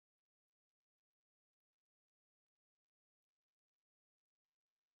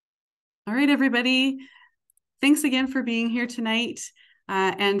All right, everybody. Thanks again for being here tonight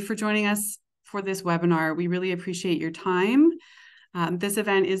and for joining us for this webinar. We really appreciate your time. This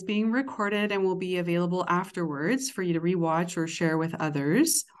event is being recorded and will be available afterwards for you to rewatch or share with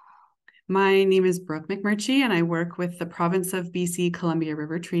others. My name is Brooke McMurchie, and I work with the Province of B.C. Columbia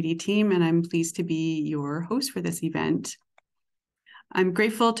River Treaty Team, and I'm pleased to be your host for this event. I'm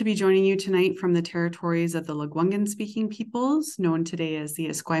grateful to be joining you tonight from the territories of the Lekwungen-speaking peoples, known today as the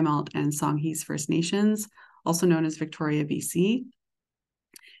Esquimalt and Songhees First Nations, also known as Victoria, BC.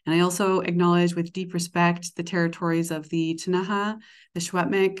 And I also acknowledge with deep respect the territories of the Ktunaxa, the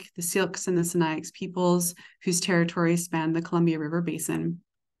Secwepemc, the Syilx, and the Sinixt peoples, whose territories span the Columbia River Basin.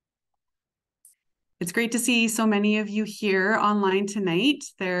 It's great to see so many of you here online tonight.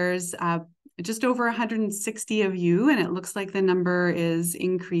 There's just over 160 of you, and it looks like the number is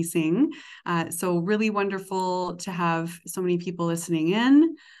increasing. So really wonderful to have so many people listening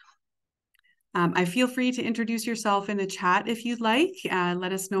in. I feel free to introduce yourself in the chat if you'd like.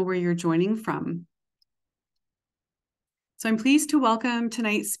 Let us know where you're joining from. So I'm pleased to welcome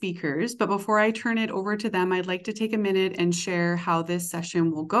tonight's speakers, but before I turn it over to them, I'd like to take a minute and share how this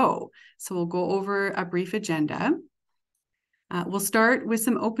session will go. So we'll go over a brief agenda. We'll start with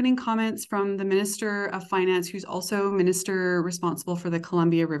some opening comments from the Minister of Finance, who's also Minister responsible for the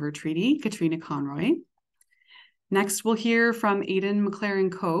Columbia River Treaty, Katrina Conroy. Next, we'll hear from Aidan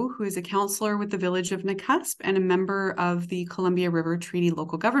McLaren-Coe, who is a councillor with the Village of Nakusp and a member of the Columbia River Treaty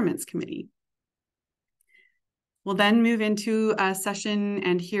Local Governments Committee. We'll then move into a session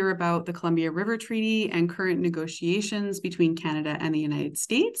and hear about the Columbia River Treaty and current negotiations between Canada and the United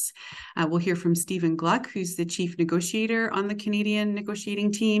States. We'll hear from Stephen Gluck, who's the chief negotiator on the Canadian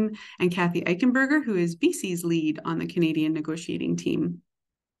negotiating team, and Kathy Eichenberger, who is BC's lead on the Canadian negotiating team.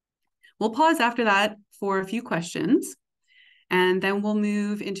 We'll pause after that for a few questions, and then we'll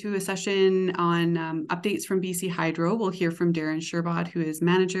move into a session on updates from BC Hydro. We'll hear from Darren Sherbot, who is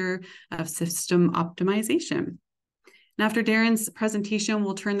manager of system optimization. And after Darren's presentation,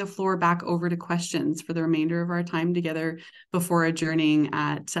 we'll turn the floor back over to questions for the remainder of our time together before adjourning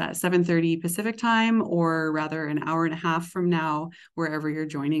at 7:30 Pacific time, or rather an hour and a half from now, wherever you're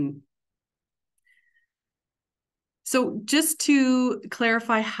joining. So just to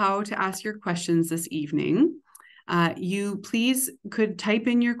clarify how to ask your questions this evening, you please could type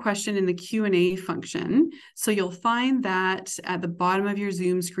in your question in the Q&A function. So you'll find that at the bottom of your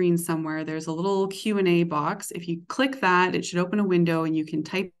Zoom screen somewhere, there's a little Q&A box. If you click that, it should open a window and you can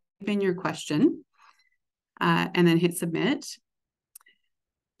type in your question and then hit submit.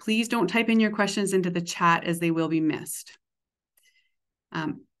 Please don't type in your questions into the chat, as they will be missed.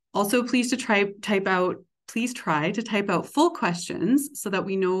 Also, please try to type out full questions so that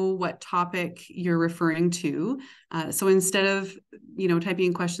we know what topic you're referring to. So instead of,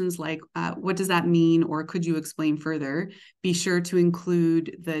 typing questions like, what does that mean? Or could you explain further? Be sure to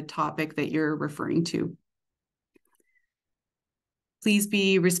include the topic that you're referring to. Please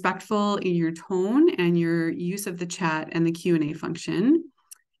be respectful in your tone and your use of the chat and the Q&A function,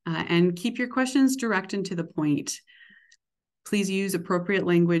 and keep your questions direct and to the point. Please use appropriate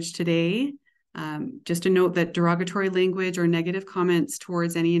language today. Just a note that derogatory language or negative comments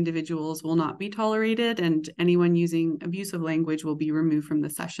towards any individuals will not be tolerated, and anyone using abusive language will be removed from the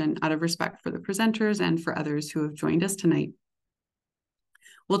session out of respect for the presenters and for others who have joined us tonight.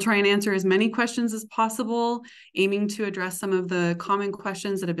 We'll try and answer as many questions as possible, aiming to address some of the common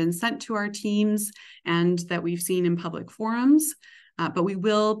questions that have been sent to our teams and that we've seen in public forums. But we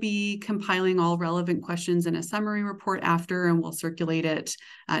will be compiling all relevant questions in a summary report after, and we'll circulate it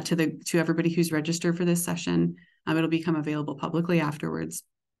to everybody who's registered for this session. It'll become available publicly afterwards.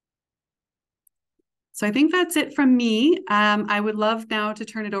 So I think that's it from me. I would love now to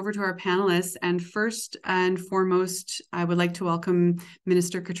turn it over to our panelists. And first and foremost, I would like to welcome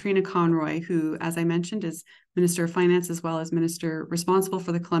Minister Katrina Conroy, who, as I mentioned, is Minister of Finance as well as Minister responsible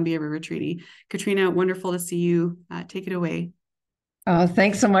for the Columbia River Treaty. Katrina, wonderful to see you. Take it away.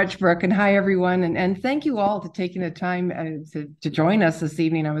 Thanks so much, Brooke, and hi, everyone. And thank you all for taking the time to join us this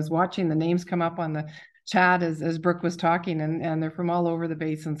evening. I was watching the names come up on the chat as Brooke was talking, and they're from all over the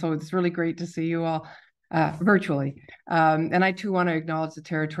basin. So it's really great to see you all virtually. And I too want to acknowledge the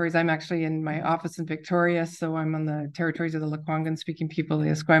territories. I'm actually in my office in Victoria, so I'm on the territories of the Lekwungen-speaking people, the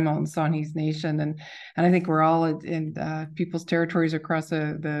Esquimalt and Songhees Nation, and I think we're all in people's territories across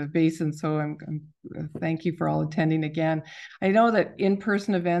the basin. So I'm thank you for all attending again. I know that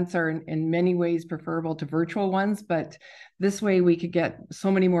in-person events are in many ways preferable to virtual ones, but this way we could get so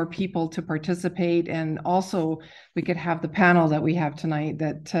many more people to participate, and also we could have the panel that we have tonight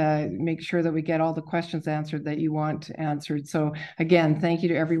that make sure that we get all the questions answered that you want answered. So again, thank you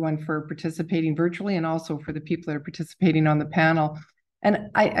to everyone for participating virtually, and also for the people that are participating on the panel.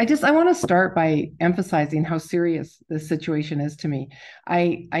 And I want to start by emphasizing how serious this situation is to me.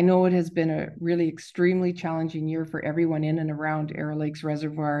 I know it has been a really extremely challenging year for everyone in and around Arrow Lakes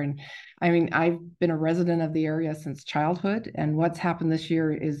Reservoir. And I mean, I've been a resident of the area since childhood, and what's happened this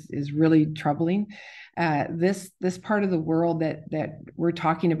year is really troubling. This part of the world that we're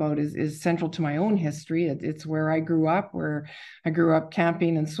talking about is central to my own history. It's where I grew up,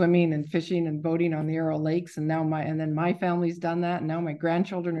 camping and swimming and fishing and boating on the Arrow Lakes, and then my family's done that, and now my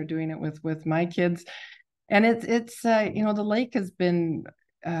grandchildren are doing it with my kids. And it's the lake has been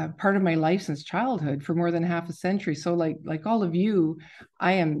part of my life since childhood for more than half a century. So like all of you,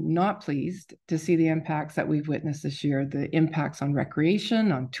 I am not pleased to see the impacts that we've witnessed this year, the impacts on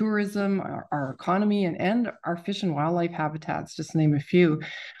recreation, on tourism, our economy, and our fish and wildlife habitats, just to name a few.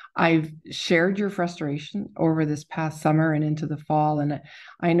 I've shared your frustration over this past summer and into the fall, and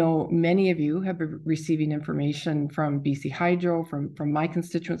I know many of you have been receiving information from BC Hydro, from my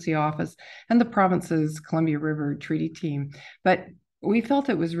constituency office, and the province's Columbia River Treaty team. But we felt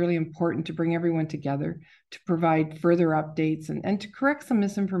it was really important to bring everyone together to provide further updates and to correct some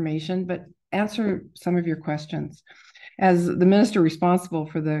misinformation, but answer some of your questions. As the minister responsible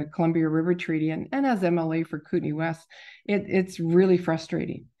for the Columbia River Treaty and as MLA for Kootenay West, it's really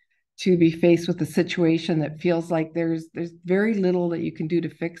frustrating to be faced with a situation that feels like there's very little that you can do to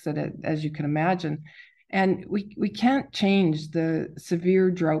fix it, as you can imagine. And we can't change the severe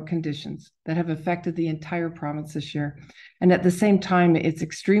drought conditions that have affected the entire province this year. And at the same time, it's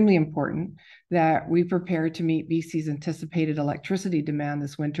extremely important that we prepare to meet BC's anticipated electricity demand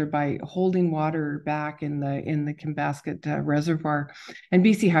this winter by holding water back in the Kinbasket Reservoir. And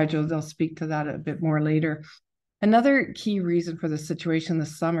BC Hydro, they'll speak to that a bit more later. Another key reason for the situation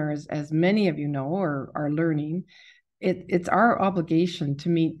this summer is, as many of you know or are learning, it's our obligation to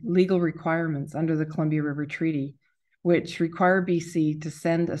meet legal requirements under the Columbia River Treaty, which require BC to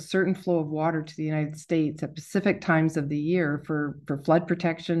send a certain flow of water to the United States at specific times of the year for flood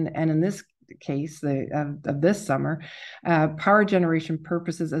protection, and in this case of this summer, power generation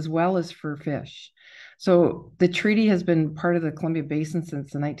purposes, as well as for fish. So the treaty has been part of the Columbia Basin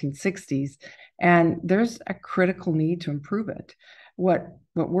since the 1960s, and there's a critical need to improve it. What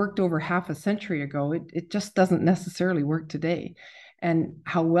worked over half a century ago, it just doesn't necessarily work today. And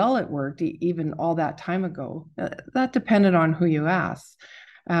how well it worked even all that time ago, that depended on who you ask.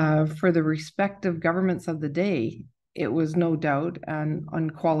 For the respective governments of the day, it was no doubt an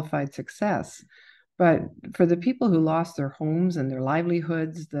unqualified success. But for the people who lost their homes and their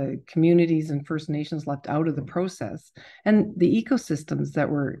livelihoods, the communities and First Nations left out of the process, and the ecosystems that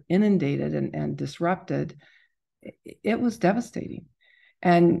were inundated and disrupted, it was devastating.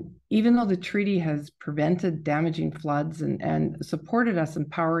 And even though the treaty has prevented damaging floods and supported us in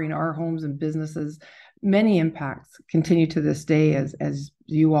powering our homes and businesses, many impacts continue to this day, as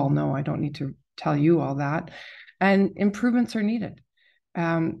you all know. I don't need to tell you all that. And improvements are needed.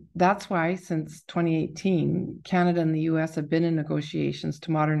 That's why since 2018, Canada and the US have been in negotiations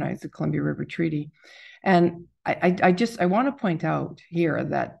to modernize the Columbia River Treaty. And I want to point out here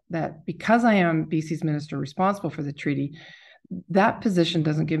that because I am BC's minister responsible for the treaty, that position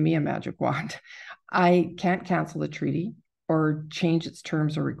doesn't give me a magic wand. I can't cancel the treaty or change its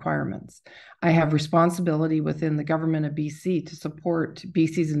terms or requirements. I have responsibility within the government of BC to support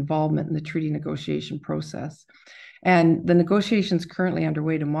BC's involvement in the treaty negotiation process. And the negotiations currently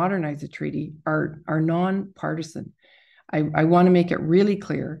underway to modernize the treaty are non-partisan. I want to make it really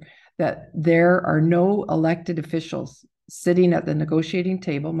clear that there are no elected officials sitting at the negotiating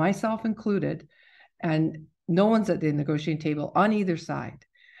table, myself included, and no one's at the negotiating table on either side.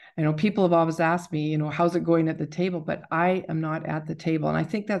 I know people have always asked me, how's it going at the table, but I am not at the table. And I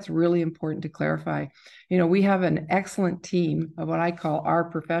think that's really important to clarify. We have an excellent team of what I call our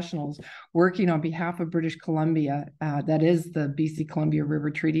professionals working on behalf of British Columbia. That is the BC Columbia River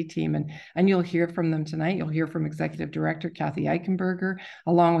Treaty team. And you'll hear from them tonight. You'll hear from Executive Director Kathy Eichenberger,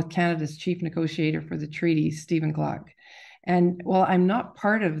 along with Canada's Chief Negotiator for the treaty, Stephen Gluck. And while I'm not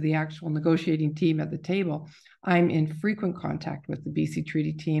part of the actual negotiating team at the table, I'm in frequent contact with the BC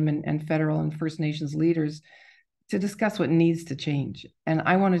Treaty team and federal and First Nations leaders to discuss what needs to change. And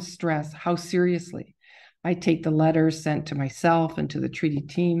I want to stress how seriously I take the letters sent to myself and to the treaty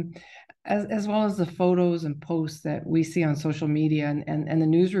team as well as the photos and posts that we see on social media and the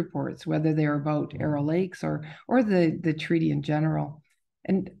news reports, whether they're about Arrow Lakes or the treaty in general.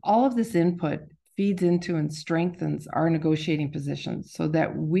 And all of this input feeds into and strengthens our negotiating positions so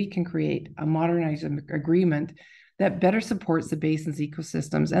that we can create a modernized agreement that better supports the basin's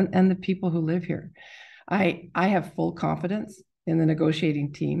ecosystems and the people who live here. I have full confidence in the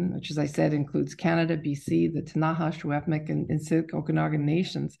negotiating team, which, as I said, includes Canada, BC, the Ktunaxa, Secwepemc, and Siksika Okanagan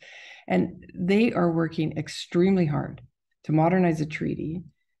nations. And they are working extremely hard to modernize the treaty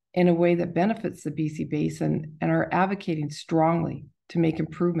in a way that benefits the BC Basin and are advocating strongly to make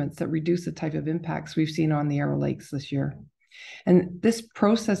improvements that reduce the type of impacts we've seen on the Arrow Lakes this year. And this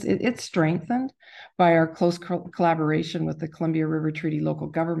process, it's strengthened by our close collaboration with the Columbia River Treaty Local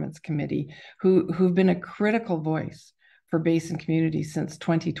Governments Committee, who've been a critical voice for basin communities since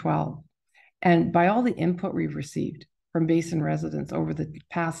 2012. And by all the input we've received from basin residents over the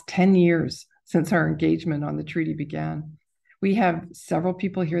past 10 years since our engagement on the treaty began. We have several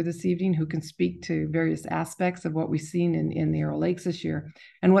people here this evening who can speak to various aspects of what we've seen in the Arrow Lakes this year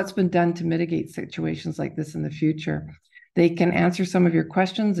and what's been done to mitigate situations like this in the future. They can answer some of your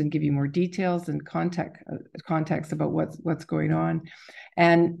questions and give you more details and context about what's going on.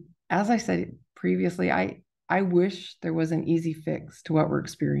 And as I said previously, I wish there was an easy fix to what we're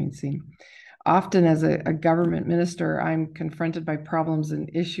experiencing. Often as a government minister, I'm confronted by problems and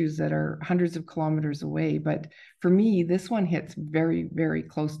issues that are hundreds of kilometers away. But for me, this one hits very, very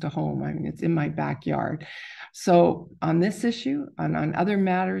close to home. I mean, it's in my backyard. So on this issue, on other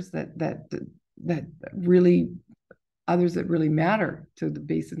matters that really matter to the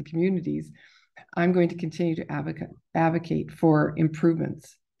basin communities, I'm going to continue to advocate for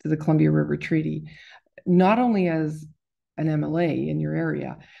improvements to the Columbia River Treaty, not only as an MLA in your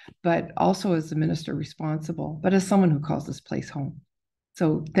area, but also as the minister responsible, but as someone who calls this place home.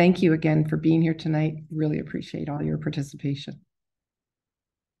 So thank you again for being here tonight. Really appreciate all your participation.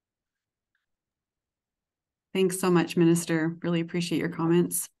 Thanks so much, Minister. Really appreciate your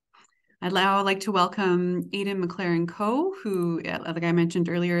comments. I'd now like to welcome Aidan McLaren-Coe, who, like I mentioned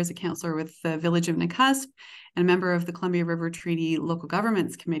earlier, is a councillor with the Village of Nakusp and a member of the Columbia River Treaty Local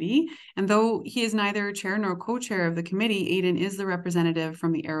Governments Committee. And though he is neither chair nor co-chair of the committee, Aidan is the representative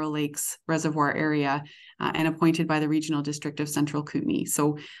from the Arrow Lakes Reservoir area and appointed by the Regional District of Central Kootenay.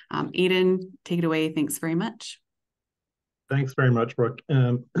 So Aidan, take it away. Thanks very much. Thanks very much, Brooke.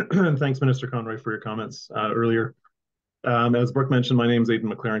 And thanks, Minister Conroy, for your comments earlier. As Brooke mentioned, my name is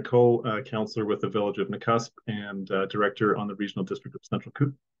Aidan McLaren-Coe, councillor with the Village of Nakusp and director on the Regional District of Central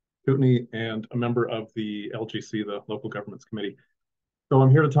Kootenay and a member of the LGC, the Local Governments Committee. So I'm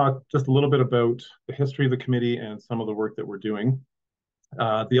here to talk just a little bit about the history of the committee and some of the work that we're doing.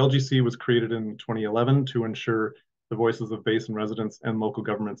 The LGC was created in 2011 to ensure the voices of basin residents and local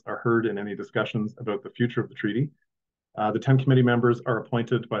governments are heard in any discussions about the future of the treaty. The 10 committee members are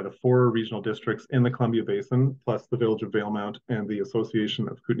appointed by the 4 regional districts in the Columbia Basin, plus the Village of Valemount and the Association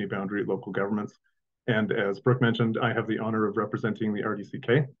of Kootenay Boundary Local Governments. And as Brooke mentioned, I have the honor of representing the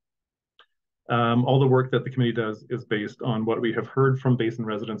RDCK. All the work that the committee does is based on what we have heard from basin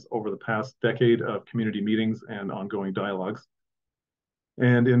residents over the past decade of community meetings and ongoing dialogues.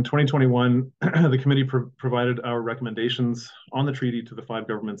 And in 2021, the committee provided our recommendations on the treaty to the 5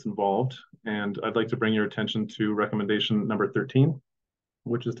 governments involved. And I'd like to bring your attention to recommendation number 13,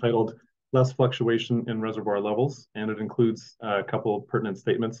 which is titled Less Fluctuation in Reservoir Levels. And it includes a couple of pertinent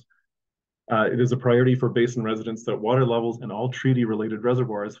statements. It is a priority for basin residents that water levels in all treaty-related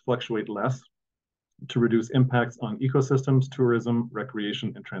reservoirs fluctuate less to reduce impacts on ecosystems, tourism,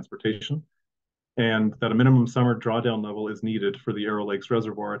 recreation, and transportation, and that a minimum summer drawdown level is needed for the Arrow Lakes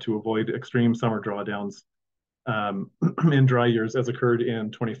Reservoir to avoid extreme summer drawdowns in dry years as occurred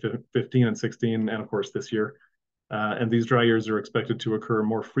in 2015 and 16, and of course this year. And these dry years are expected to occur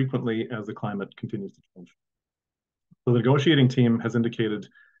more frequently as the climate continues to change. So the negotiating team has indicated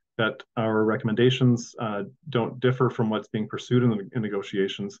that our recommendations don't differ from what's being pursued in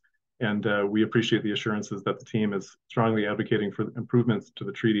negotiations. And we appreciate the assurances that the team is strongly advocating for improvements to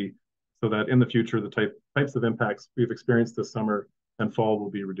the treaty so that in the future, the types of impacts we've experienced this summer and fall will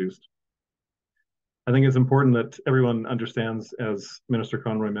be reduced. I think it's important that everyone understands, as Minister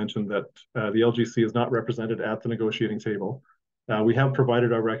Conroy mentioned, that the LGC is not represented at the negotiating table. We have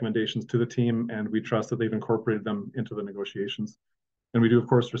provided our recommendations to the team, and we trust that they've incorporated them into the negotiations. And we do, of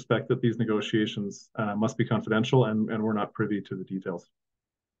course, respect that these negotiations must be confidential, and we're not privy to the details.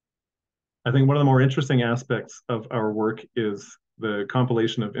 I think one of the more interesting aspects of our work is the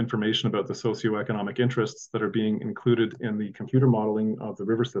compilation of information about the socioeconomic interests that are being included in the computer modeling of the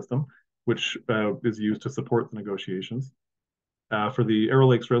river system, which is used to support the negotiations. For the Arrow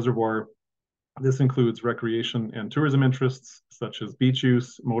Lakes Reservoir, this includes recreation and tourism interests such as beach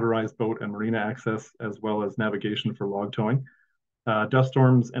use, motorized boat and marina access, as well as navigation for log towing. Dust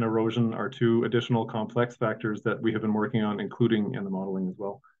storms and erosion are two additional complex factors that we have been working on, including in the modeling as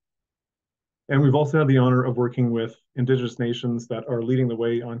well. And we've also had the honor of working with Indigenous nations that are leading the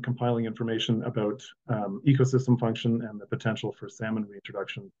way on compiling information about ecosystem function and the potential for salmon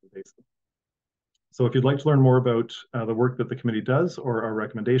reintroduction to the basin. So if you'd like to learn more about the work that the committee does or our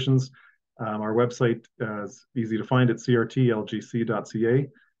recommendations, our website is easy to find at crtlgc.ca.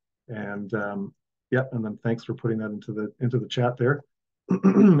 And and then thanks for putting that into the chat there.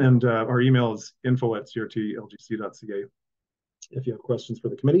 And our email is info@crtlgc.ca if you have questions for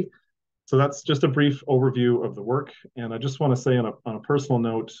the committee. So that's just a brief overview of the work. And I just want to say on a personal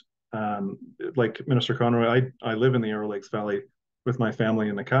note, like Minister Conroy, I live in the Arrow Lakes Valley with my family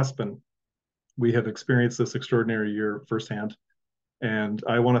in the Cusp, and we have experienced this extraordinary year firsthand. And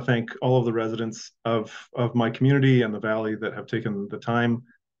I want to thank all of the residents of my community and the valley that have taken the time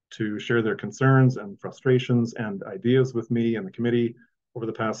to share their concerns and frustrations and ideas with me and the committee over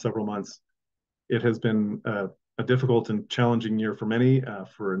the past several months. It has been a difficult and challenging year for many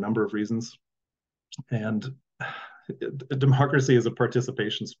for a number of reasons. And democracy is a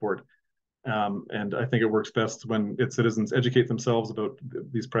participation sport. And I think it works best when its citizens educate themselves about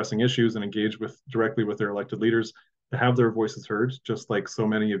these pressing issues and engage directly with their elected leaders to have their voices heard, just like so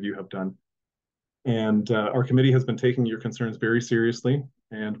many of you have done. And our committee has been taking your concerns very seriously,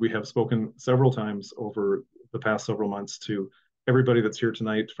 and we have spoken several times over the past several months to everybody that's here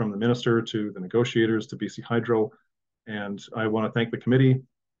tonight, from the minister to the negotiators to BC Hydro. And I want to thank the committee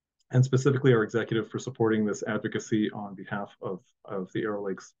and specifically our executive for supporting this advocacy on behalf of the Arrow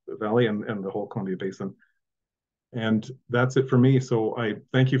Lakes Valley and the whole Columbia Basin. And that's it for me. So I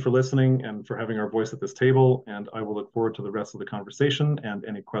thank you for listening and for having our voice at this table. And I will look forward to the rest of the conversation and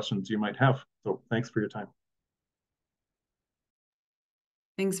any questions you might have. So thanks for your time.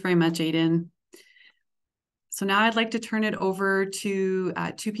 Thanks very much, Aidan. So now I'd like to turn it over to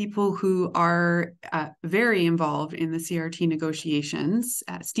two people who are very involved in the CRT negotiations.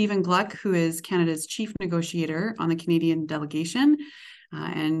 Stephen Gluck, who is Canada's chief negotiator on the Canadian delegation,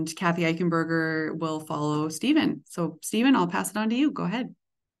 and Kathy Eichenberger will follow Stephen. So Stephen, I'll pass it on to you. Go ahead.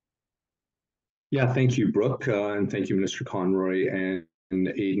 Yeah, thank you, Brooke, and thank you, Minister Conroy and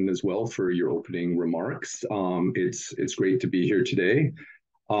Aidan as well for your opening remarks. It's great to be here today.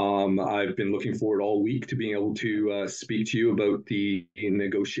 I've been looking forward all week to being able to speak to you about the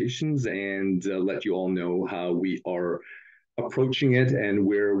negotiations and let you all know how we are approaching it and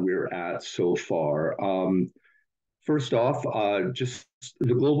where we're at so far. First off, just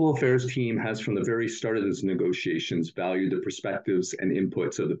the Global Affairs team has, from the very start of these negotiations, valued the perspectives and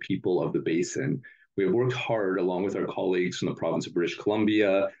inputs of the people of the basin. We have worked hard, along with our colleagues from the province of British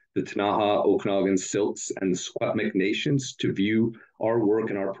Columbia, the Ktunaxa, Okanagan, Silts, and the Secwepemc nations, to view our work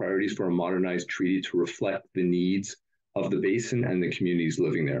and our priorities for a modernized treaty to reflect the needs of the basin and the communities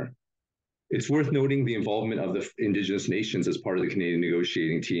living there. It's worth noting the involvement of the Indigenous nations as part of the Canadian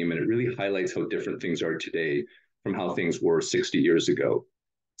negotiating team, and it really highlights how different things are today from how things were 60 years ago.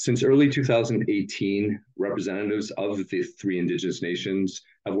 Since early 2018, representatives of the three Indigenous nations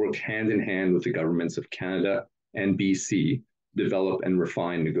have worked hand in hand with the governments of Canada and BC to develop and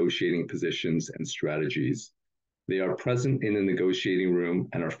refine negotiating positions and strategies. They are present in the negotiating room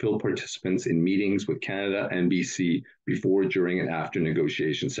and are full participants in meetings with Canada and BC before, during, and after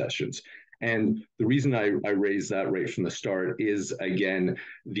negotiation sessions. And the reason I raise that right from the start is, again,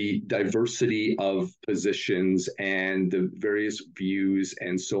 the diversity of positions and the various views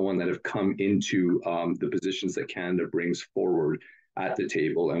and so on that have come into the positions that Canada brings forward at the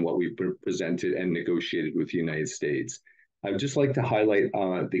table and what we've presented and negotiated with the United States. I would just like to highlight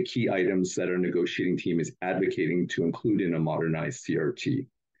the key items that our negotiating team is advocating to include in a modernized CRT.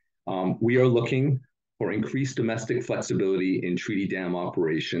 We are looking for increased domestic flexibility in treaty dam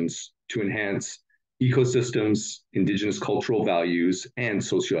operations to enhance ecosystems, Indigenous cultural values, and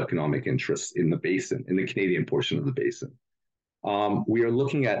socioeconomic interests in the basin, in the Canadian portion of the basin. We are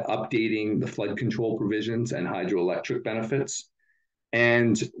looking at updating the flood control provisions and hydroelectric benefits.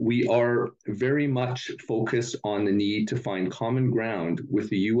 And we are very much focused on the need to find common ground with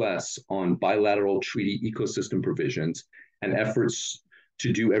the US on bilateral treaty ecosystem provisions and efforts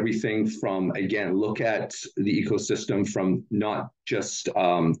to do everything from, again, look at the ecosystem from not just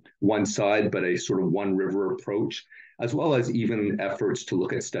one side, but a sort of one river approach, as well as even efforts to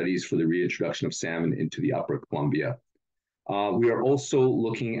look at studies for the reintroduction of salmon into the Upper Columbia. We are also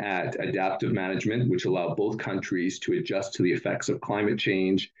looking at adaptive management, which allow both countries to adjust to the effects of climate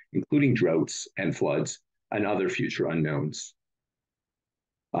change, including droughts and floods and other future unknowns.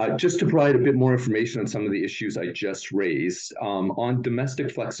 Just to provide a bit more information on some of the issues I just raised, on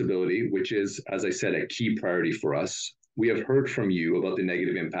domestic flexibility, which is, as I said, a key priority for us, we have heard from you about the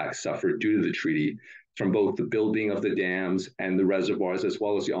negative impacts suffered due to the treaty from both the building of the dams and the reservoirs, as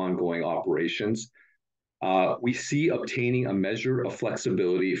well as the ongoing operations. We see obtaining a measure of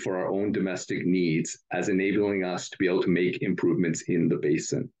flexibility for our own domestic needs as enabling us to be able to make improvements in the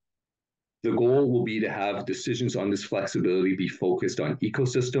basin. The goal will be to have decisions on this flexibility be focused on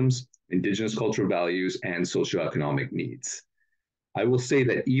ecosystems, Indigenous cultural values, and socioeconomic needs. I will say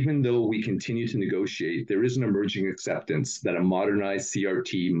that even though we continue to negotiate, there is an emerging acceptance that a modernized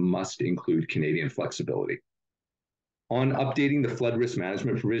CRT must include Canadian flexibility. On updating the flood risk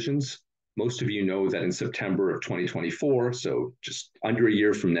management provisions, most of you know that in September of 2024, so just under a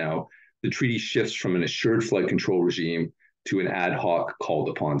year from now, the treaty shifts from an assured flood control regime to an ad hoc called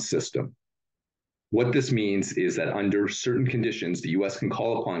upon system. What this means is that under certain conditions, the US can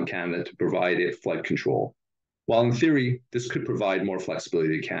call upon Canada to provide it flood control. While in theory, this could provide more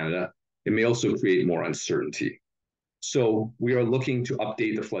flexibility to Canada, it may also create more uncertainty. So we are looking to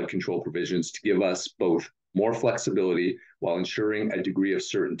update the flood control provisions to give us both more flexibility while ensuring a degree of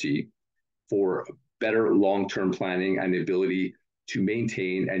certainty for better long-term planning and the ability to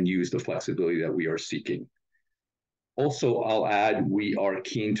maintain and use the flexibility that we are seeking. Also, I'll add, we are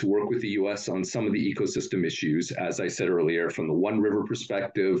keen to work with the US on some of the ecosystem issues, as I said earlier, from the One River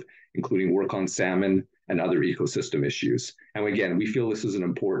perspective, including work on salmon and other ecosystem issues. And again, we feel this is an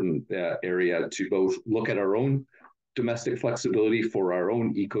important area to both look at our own domestic flexibility for our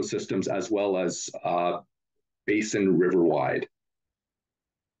own ecosystems, as well as basin river-wide.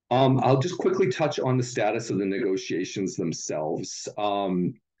 I'll just quickly touch on the status of the negotiations themselves.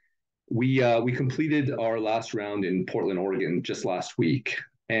 We completed our last round in Portland, Oregon just last week.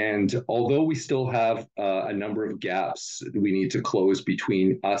 And although we still have a number of gaps we need to close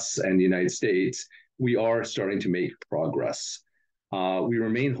between us and the United States, we are starting to make progress. We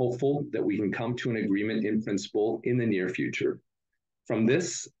remain hopeful that we can come to an agreement in principle in the near future. From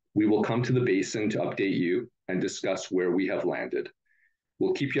this, we will come to the basin to update you and discuss where we have landed.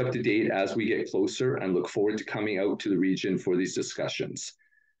 We'll keep you up to date as we get closer and look forward to coming out to the region for these discussions.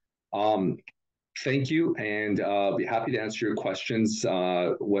 Thank you, and I'll be happy to answer your questions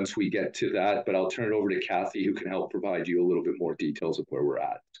once we get to that, but I'll turn it over to Kathy, who can help provide you a little bit more details of where we're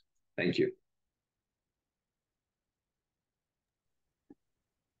at. Thank you.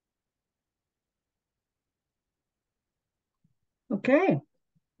 Okay,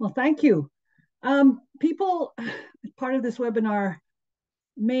 well, thank you. People, part of this webinar,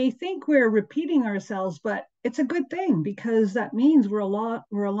 may think we're repeating ourselves, but it's a good thing because that means we're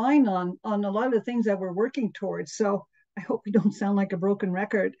aligned on a lot of the things that we're working towards. So I hope we don't sound like a broken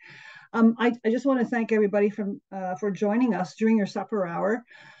record. I just want to thank everybody for joining us during your supper hour.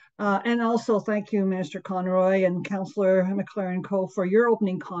 And also thank you, Minister Conroy and Councillor McLaren-Coe, for your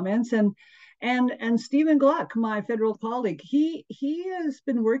opening comments. And Stephen Gluck, my federal colleague, he has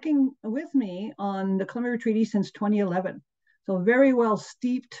been working with me on the Columbia Treaty since 2011. So very well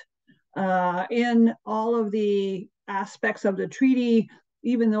steeped in all of the aspects of the treaty,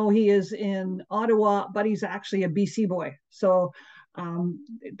 even though he is in Ottawa, but he's actually a BC boy. So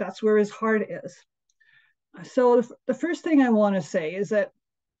that's where his heart is. So the first thing I want to say is that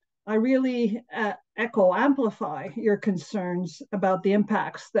I really amplify your concerns about the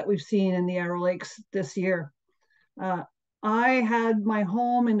impacts that we've seen in the Arrow Lakes this year. I had my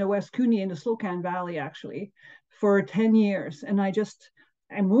home in the West Kootenay, in the Slocan Valley, actually, for 10 years. And I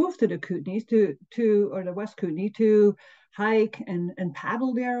moved to the Kootenays or the West Kootenay to hike and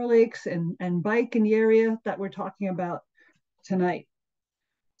paddle the Arrow Lakes and bike in the area that we're talking about tonight.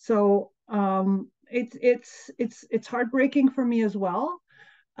 So it's heartbreaking for me as well.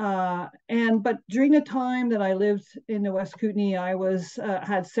 But during the time that I lived in the West Kootenay, I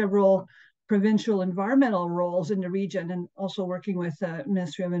had several provincial environmental roles in the region and also working with the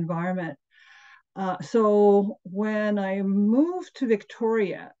Ministry of Environment. So when I moved to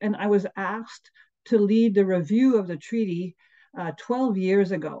Victoria and I was asked to lead the review of the treaty 12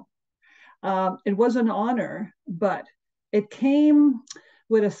 years ago, it was an honor, but it came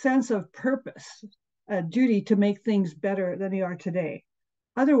with a sense of purpose, a duty to make things better than they are today.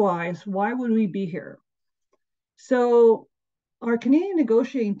 Otherwise, why would we be here? So our Canadian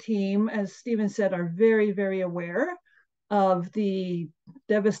negotiating team, as Stephen said, are very, very aware of the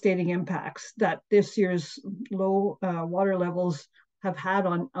devastating impacts that this year's low water levels have had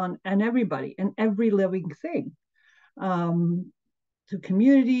on everybody and every living thing, to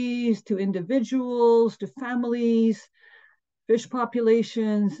communities, to individuals, to families, fish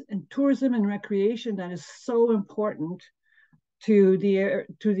populations, and tourism and recreation that is so important to the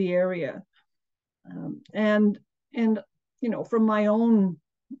area. And from my own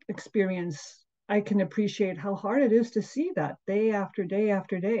experience, I can appreciate how hard it is to see that day after day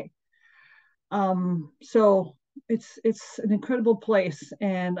after day. So it's an incredible place,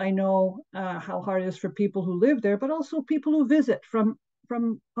 and I know how hard it is for people who live there, but also people who visit from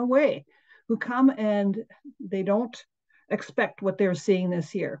away, who come and they don't expect what they're seeing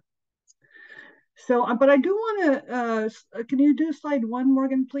this year. So, but I do want to, can you do slide 1,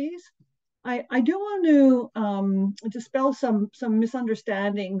 Morgan, please? I do want to dispel some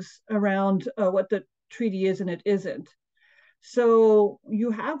misunderstandings around what the treaty is and it isn't. So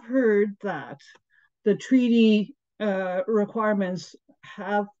you have heard that the treaty requirements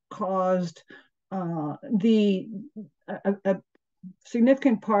have caused a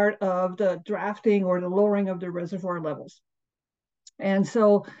significant part of the drafting or the lowering of the reservoir levels. And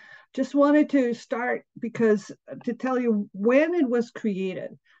so just wanted to start because to tell you when it was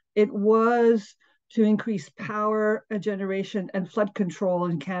created, it was to increase power generation and flood control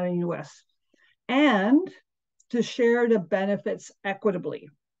in Canada and US, and to share the benefits equitably.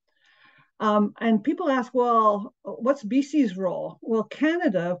 And people ask, well, what's BC's role? Well,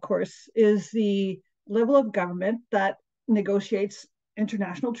 Canada, of course, is the level of government that negotiates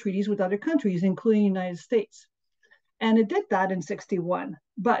international treaties with other countries, including the United States. And it did that in 61.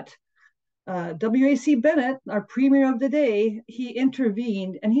 But W.A.C. Bennett, our premier of the day, he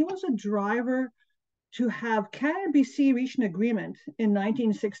intervened, and he was a driver to have Canada and BC reach an agreement in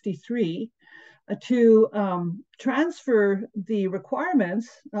 1963 to transfer the requirements,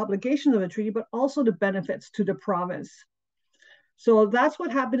 obligations of the treaty, but also the benefits to the province. So that's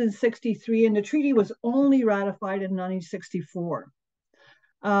what happened in 63, and the treaty was only ratified in 1964.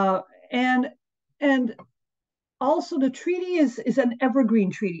 And also the treaty is an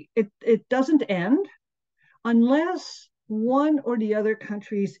evergreen treaty. It doesn't end unless one or the other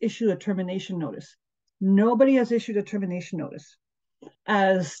countries issue a termination notice. Nobody has issued a termination notice.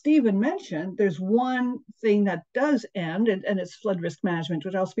 As Stephen mentioned, there's one thing that does end, and it's flood risk management,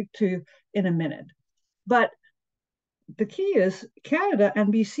 which I'll speak to in a minute. But the key is Canada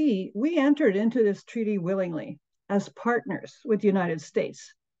and BC, we entered into this treaty willingly as partners with the United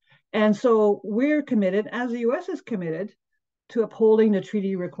States. And so we're committed, as the US is committed, to upholding the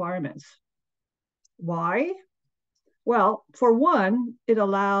treaty requirements. Why? Well, for one, it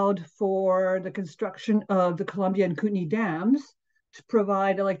allowed for the construction of the Columbia and Kootenay dams to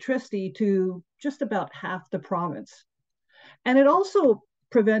provide electricity to just about half the province. And it also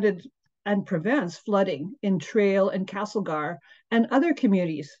prevented and prevents flooding in Trail and Castlegar and other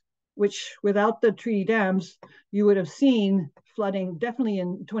communities, which without the treaty dams, you would have seen flooding definitely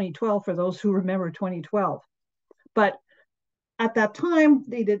in 2012 for those who remember 2012. But at that time,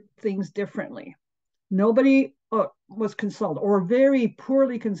 they did things differently. Nobody was consulted or very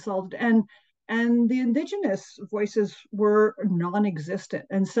poorly consulted, and the Indigenous voices were non-existent.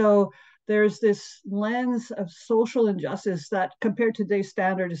 And so there's this lens of social injustice that compared to today's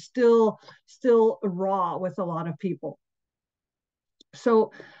standard is still raw with a lot of people.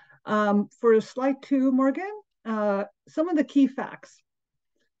 So for slide 2, Morgan, some of the key facts.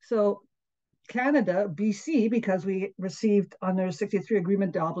 So Canada, BC, because we received under the 63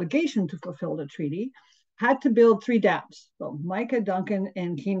 agreement the obligation to fulfill the treaty, had to build 3 dams, so Mica, Duncan,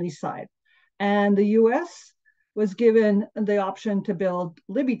 and Keenly Side. And the US was given the option to build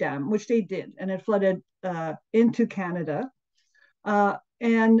Libby Dam, which they did, and it flooded into Canada. So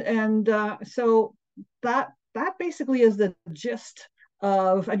that basically is the gist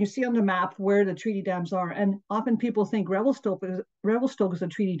of, and you see on the map where the treaty dams are. And often people think Revelstoke is a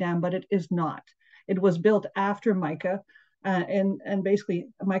treaty dam, but it is not. It was built after Mica, and basically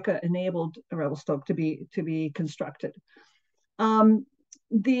Mica enabled Revelstoke to be constructed.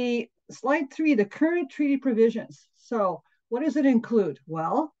 The slide 3, the current treaty provisions. So what does it include?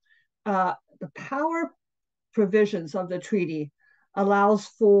 Well, the power provisions of the treaty allows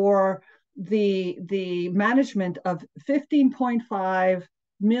for the management of 15.5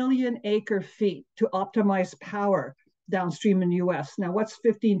 million acre feet to optimize power downstream in the US. Now, what's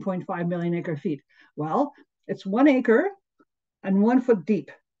 15.5 million acre feet? Well, it's 1 acre and 1 foot deep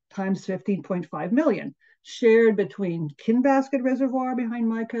times 15.5 million, shared between Kinbasket Reservoir behind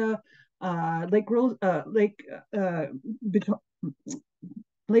Mica,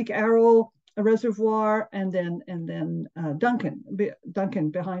 Lake Arrow Reservoir, and then Duncan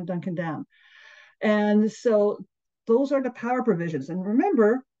behind Duncan Dam. And so those are the power provisions. And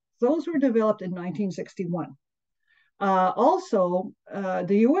remember, those were developed in 1961. Also,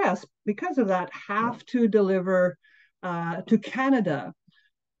 the US, because of that, have to deliver to Canada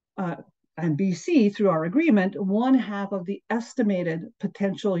and BC, through our agreement, 1/2 of the estimated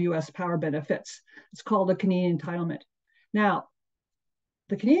potential US power benefits. It's called the Canadian entitlement. Now,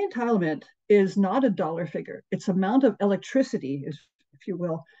 the Canadian entitlement is not a dollar figure. It's amount of electricity, if you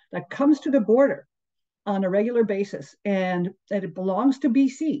will, that comes to the border on a regular basis, and that it belongs to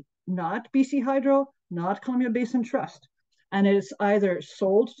BC, not BC Hydro, not Columbia Basin Trust. And it's either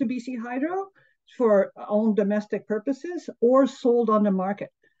sold to BC Hydro for own domestic purposes or sold on the market.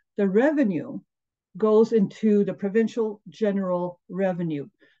 The revenue goes into the provincial general revenue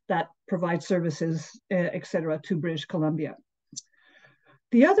that provides services, et cetera, to British Columbia.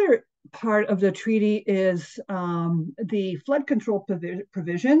 The other part of the treaty is the flood control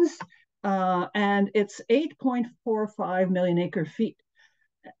provisions, and it's 8.45 million acre feet.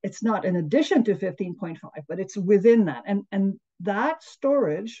 It's not in addition to 15.5, but it's within that. And that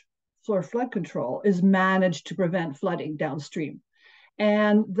storage for flood control is managed to prevent flooding downstream.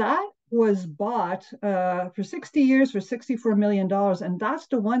 And that was bought for 60 years for $64 million. And that's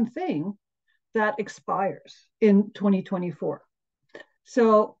the one thing that expires in 2024.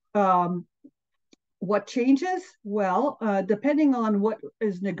 So what changes? Well, depending on what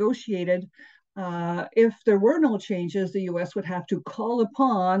is negotiated, if there were no changes, the US would have to call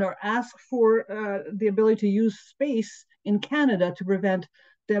upon or ask for the ability to use space in Canada to prevent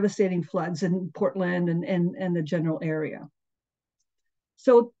devastating floods in Portland and the general area.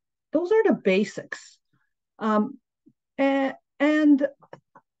 So those are the basics. And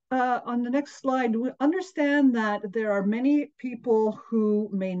on the next slide, we understand that there are many people who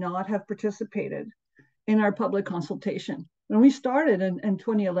may not have participated in our public consultation. When we started in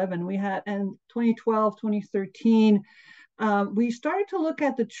 2011, we had, and 2012, 2013, we started to look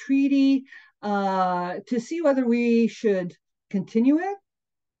at the treaty to see whether we should continue it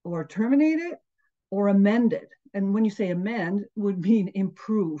or terminate it or amend it. And when you say amend, would mean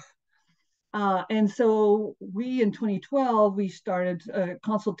improve. And so we, in 2012, we started a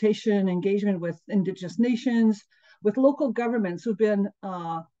consultation engagement with Indigenous nations, with local governments who've been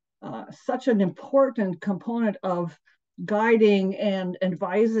such an important component of guiding and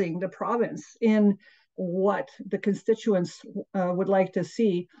advising the province in what the constituents would like to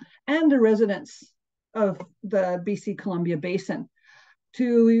see, and the residents of the BC Columbia Basin.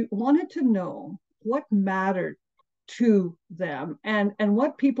 We wanted to know what mattered to them and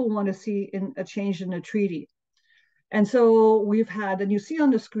what people want to see in a change in the treaty. And so we've had, and you see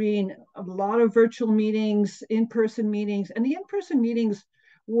on the screen, a lot of virtual meetings, in-person meetings, and the in-person meetings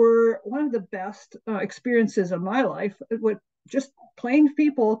were one of the best experiences of my life, with just plain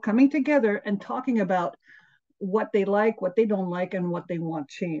people coming together and talking about what they like, what they don't like, and what they want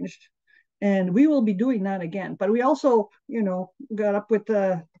changed. And we will be doing that again. But we also, got up with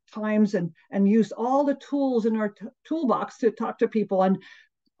the times and used all the tools in our toolbox to talk to people. And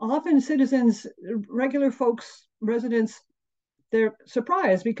often citizens, regular folks, residents, they're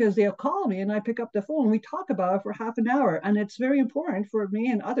surprised because they'll call me and I pick up the phone. We talk about it for half an hour. And it's very important for me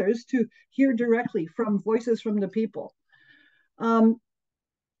and others to hear directly from voices from the people.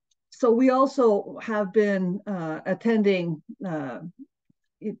 So we also have been attending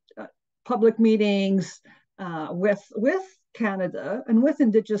public meetings with Canada and with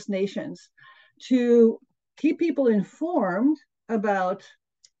Indigenous nations to keep people informed about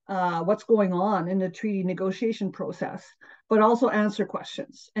what's going on in the treaty negotiation process, but also answer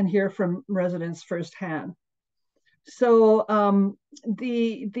questions and hear from residents firsthand. So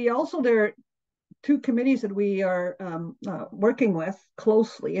there are two committees that we are working with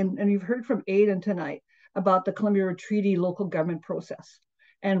closely, and you've heard from Aidan tonight about the Columbia Treaty local government process.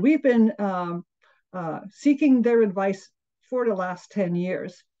 And we've been seeking their advice for the last 10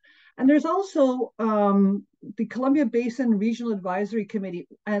 years. And there's also the Columbia Basin Regional Advisory Committee.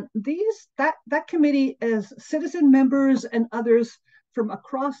 And that committee is citizen members and others from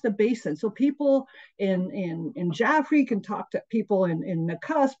across the basin. So people in Jaffrey can talk to people in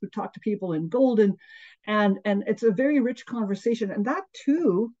Nakusp, we talk to people in Golden, and it's a very rich conversation. And that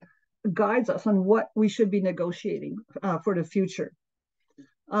too guides us on what we should be negotiating for the future.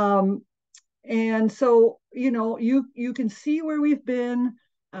 And so, you can see where we've been,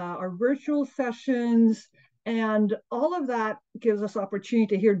 our virtual sessions, and all of that gives us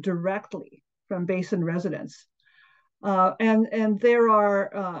opportunity to hear directly from Basin residents. And there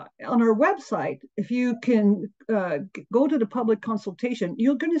are, on our website, if you can go to the public consultation,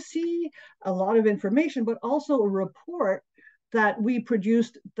 you're going to see a lot of information, but also a report that we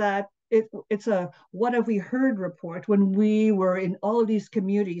produced that it's a what have we heard report when we were in all of these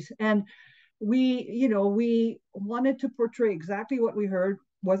communities. And we wanted to portray exactly what we heard,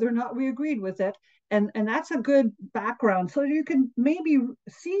 whether or not we agreed with it. And that's a good background. So you can maybe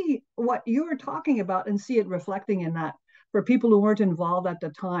see what you were talking about and see it reflecting in that for people who weren't involved at the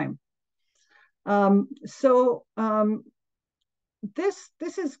time. This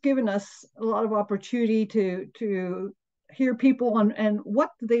has given us a lot of opportunity to hear people and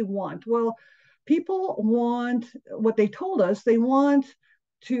what they want. Well, people want what they told us. They want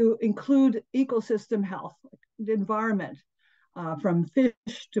to include ecosystem health, the environment, from fish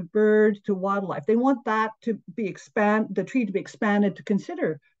to bird to wildlife. They want that to be the treaty to be expanded to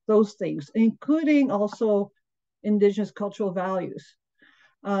consider those things, including also Indigenous cultural values.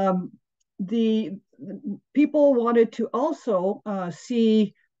 The people wanted to also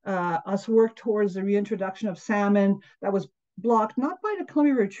see us work towards the reintroduction of salmon that was blocked not by the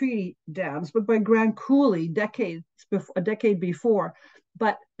Columbia River Treaty dams, but by Grand Coulee a decade before.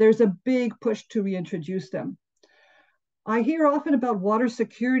 But there's a big push to reintroduce them. I hear often about water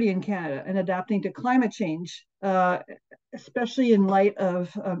security in Canada and adapting to climate change, especially in light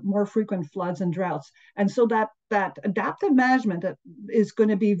of more frequent floods and droughts. And so that adaptive management that is going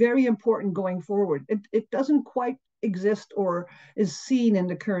to be very important going forward. It doesn't quite exist or is seen in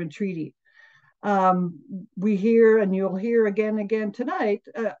the current treaty. We hear, and you'll hear again tonight,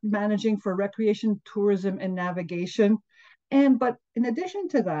 managing for recreation, tourism, and navigation. But in addition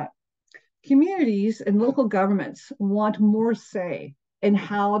to that, communities and local governments want more say in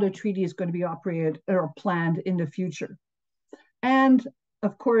how the treaty is going to be operated or planned in the future. And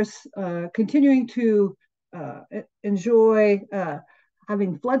of course, continuing to enjoy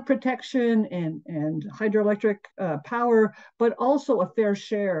having flood protection and hydroelectric power, but also a fair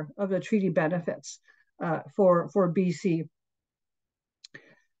share of the treaty benefits for BC.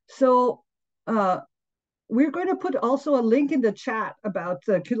 So we're going to put also a link in the chat about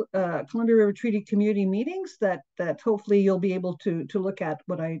the Columbia River Treaty community meetings that hopefully you'll be able to look at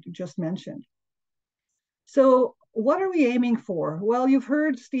what I just mentioned. So what are we aiming for? Well, you've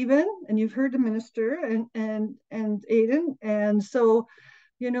heard Stephen and you've heard the minister and Aidan. And so,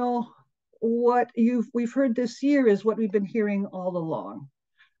 what we've heard this year is what we've been hearing all along.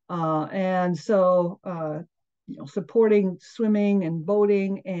 Supporting swimming and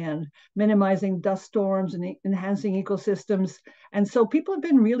boating and minimizing dust storms and enhancing ecosystems. And so people have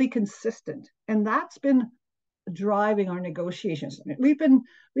been really consistent, and that's been driving our negotiations. We've been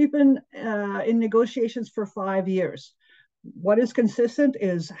in negotiations for 5 years. What is consistent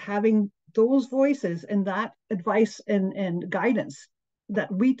is having those voices and that advice and guidance that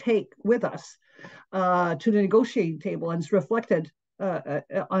we take with us to the negotiating table, and it's reflected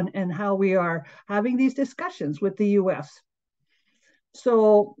on how we are having these discussions with the U.S.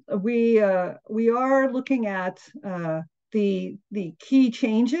 So we are looking at the key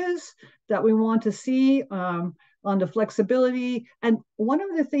changes that we want to see on the flexibility. And one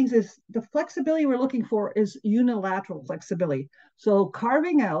of the things is the flexibility we're looking for is unilateral flexibility. So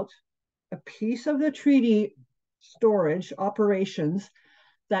carving out a piece of the treaty storage operations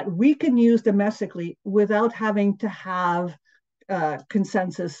that we can use domestically without having to have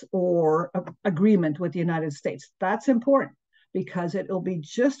consensus or agreement with the United States. That's important because it will be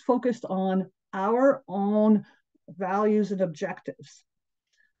just focused on our own values and objectives.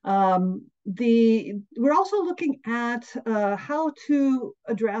 We're also looking at how to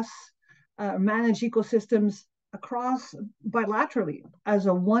address manage ecosystems across bilaterally as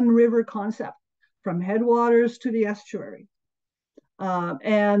a one river concept from headwaters to the estuary.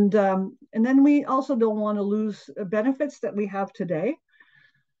 And then we also don't want to lose benefits that we have today.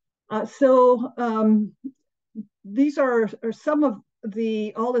 These are some of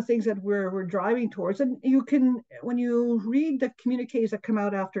all the things that we're driving towards. And you can, when you read the communiques that come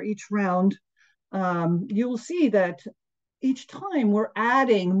out after each round, you'll see that each time we're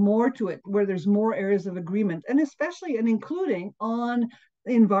adding more to it, where there's more areas of agreement, and especially and including on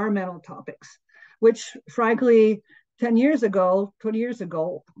environmental topics, which frankly, 10 years ago, 20 years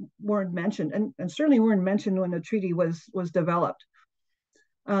ago, weren't mentioned, and certainly weren't mentioned when the treaty was developed.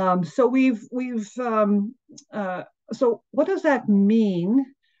 So what does that mean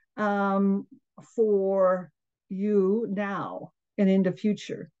for you now and in the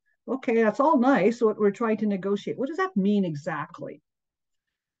future? Okay, that's all nice, what we're trying to negotiate. What does that mean exactly?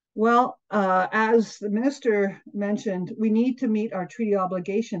 Well, as the minister mentioned, we need to meet our treaty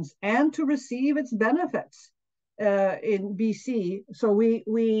obligations and to receive its benefits in BC. So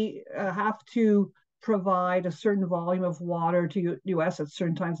we have to provide a certain volume of water to US at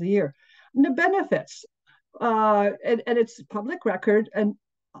certain times of the year. And the benefits, and it's public record, and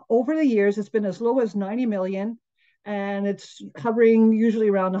over the years, it's been as low as 90 million, and it's hovering usually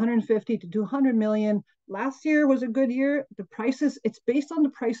around 150 to 200 million. Last year was a good year. The prices, it's based on the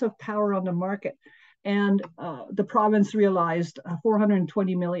price of power on the market. And the province realized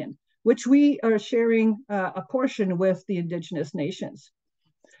 420 million, which we are sharing a portion with the Indigenous nations.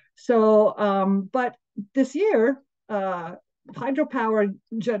 So, but this year, hydropower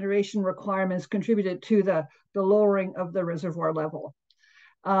generation requirements contributed to the lowering of the reservoir level.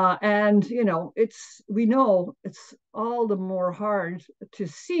 And you know, we know it's all the more hard to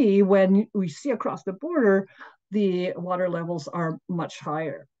see when we see across the border the water levels are much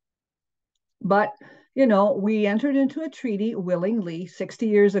higher. But you know, we entered into a treaty willingly 60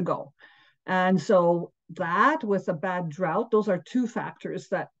 years ago, and so that with a bad drought, those are two factors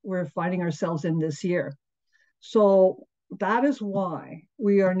that we're finding ourselves in this year. So that is why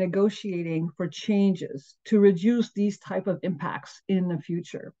we are negotiating for changes to reduce these type of impacts in the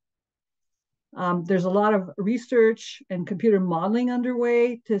future. There's a lot of research and computer modeling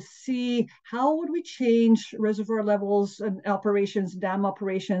underway to see how would we change reservoir levels and operations, dam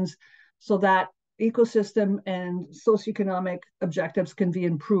operations, so that ecosystem and socioeconomic objectives can be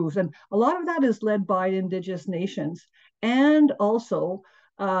improved. And a lot of that is led by Indigenous nations and also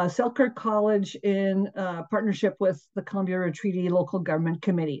Selkirk College in partnership with the Columbia River Treaty Local Government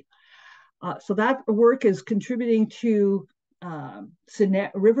Committee. So that work is contributing to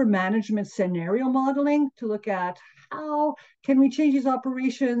river management scenario modeling to look at how can we change these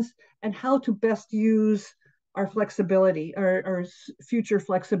operations and how to best use our flexibility, our future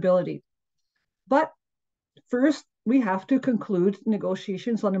flexibility. But first, we have to conclude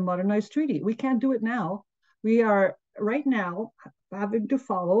negotiations on a modernized treaty. We can't do it now. We are right now having to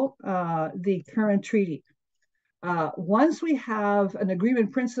follow the current treaty. Once we have an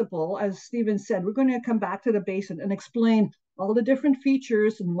agreement principle, as Stephen said, we're going to come back to the basin and explain all the different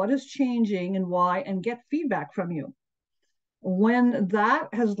features and what is changing and why, and get feedback from you. When that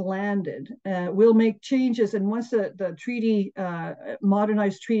has landed, we'll make changes. And once the treaty,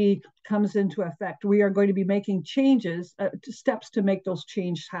 modernized treaty comes into effect, we are going to be making changes, steps to make those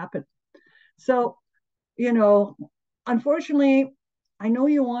changes happen. So, you know, unfortunately, I know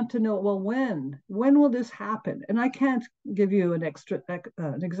you want to know, well, when will this happen? And I can't give you an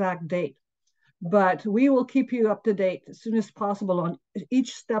exact date, but we will keep you up to date as soon as possible on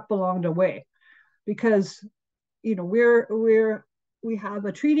each step along the way, because you know, we have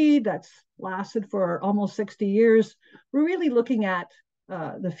a treaty that's lasted for almost 60 years. We're really looking at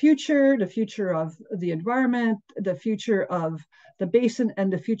the future of the environment, the future of the basin,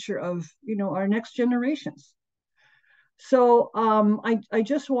 and the future of, you know, our next generations. So I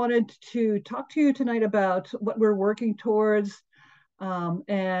just wanted to talk to you tonight about what we're working towards,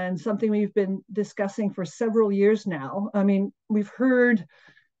 and something we've been discussing for several years now. I mean, we've heard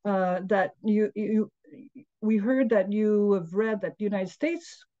that we heard that you have read that the United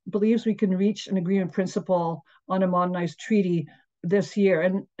States believes we can reach an agreement principle on a modernized treaty this year.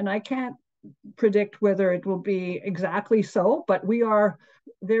 And I can't predict whether it will be exactly so, but we are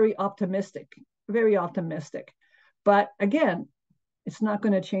very optimistic, very optimistic. But again, it's not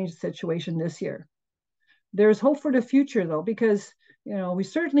going to change the situation this year. There's hope for the future, though, because you know, we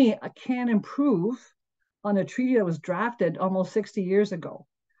certainly can improve on a treaty that was drafted almost 60 years ago.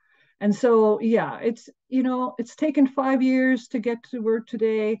 And so, yeah, it's, you know, it's taken 5 years to get to where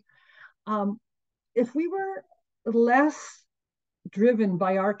today. If we were less driven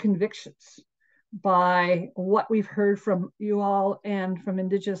by our convictions, by what we've heard from you all and from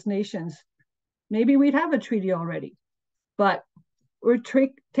Indigenous nations, maybe we'd have a treaty already. But we're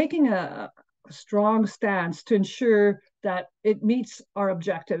taking a strong stance to ensure that it meets our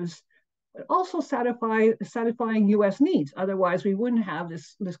objectives, but also satisfying U.S. needs. Otherwise, we wouldn't have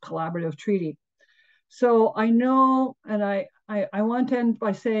this collaborative treaty. So I know, and I want to end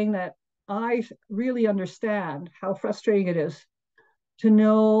by saying that I really understand how frustrating it is to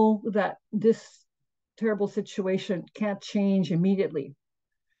know that this terrible situation can't change immediately.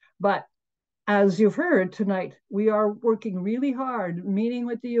 But as you've heard tonight, we are working really hard, meeting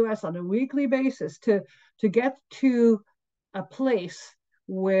with the U.S. on a weekly basis to get to a place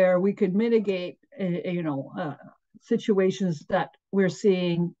where we could mitigate, situations that we're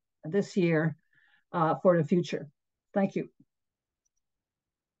seeing this year for the future. Thank you.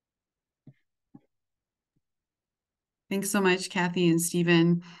 Thanks so much, Kathy and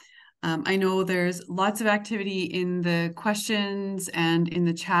Stephen. I know there's lots of activity in the questions and in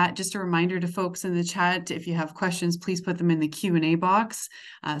the chat. Just a reminder to folks in the chat, if you have questions, please put them in the Q&A box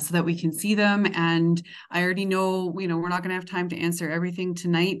so that we can see them. And I already know, we're not going to have time to answer everything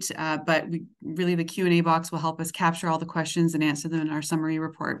tonight, but the Q&A box will help us capture all the questions and answer them in our summary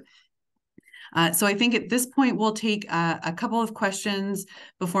report. So I think at this point, we'll take a couple of questions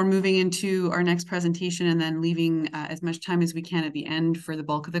before moving into our next presentation and then leaving as much time as we can at the end for the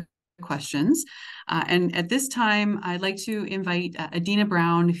bulk of the questions. And at this time, I'd like to invite Adina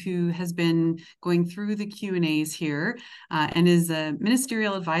Brown, who has been going through the Q&As here and is a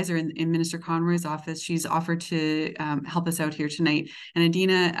ministerial advisor in Minister Conroy's office. She's offered to help us out here tonight. And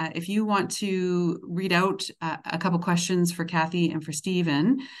Adina, if you want to read out a couple questions for Kathy and for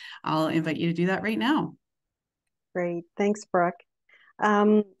Stephen, I'll invite you to do that right now. Great. Thanks, Brooke.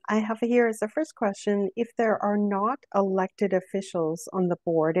 I have here as the first question, if there are not elected officials on the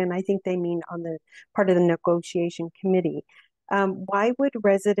board, and I think they mean on the part of the negotiation committee, why would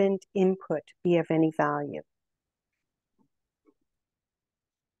resident input be of any value?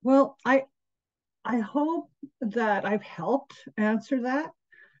 Well, I hope that I've helped answer that,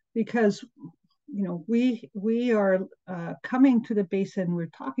 because we are coming to the basin, we're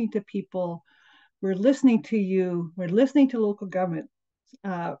talking to people, we're listening to you, we're listening to local government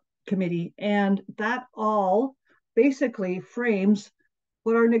committee, and that all basically frames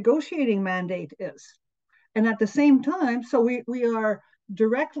what our negotiating mandate is. And at the same time, so we are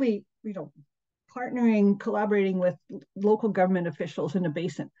directly, partnering, collaborating with local government officials in the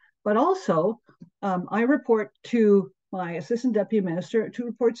basin. But also, I report to my assistant deputy minister,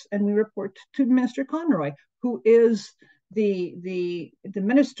 and we report to Minister Conroy, who is the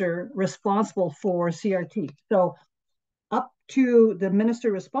minister responsible for CRT. So up to the minister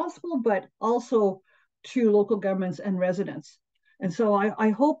responsible, but also to local governments and residents. And so I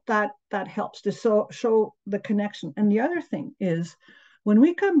hope that helps to show the connection. And the other thing is, when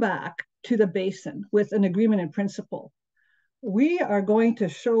we come back to the basin with an agreement in principle, we are going to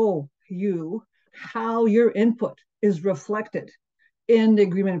show you how your input is reflected in the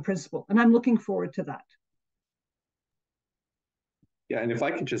agreement in principle. And I'm looking forward to that. Yeah, and if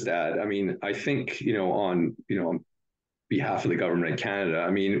I could just add, I think, on behalf of the government of Canada,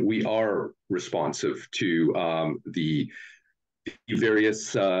 we are responsive to the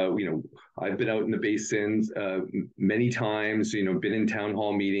various, I've been out in the basins many times, been in town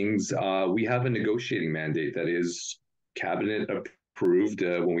hall meetings. We have a negotiating mandate that is cabinet approved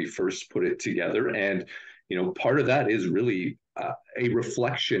when we first put it together. And, part of that is really a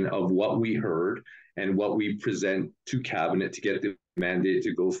reflection of what we heard and what we present to cabinet to get the mandate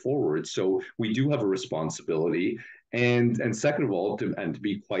to go forward. So we do have a responsibility. And second of all, to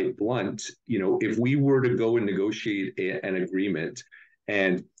be quite blunt, if we were to go and negotiate an agreement,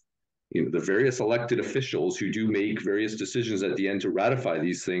 and the various elected officials who do make various decisions at the end to ratify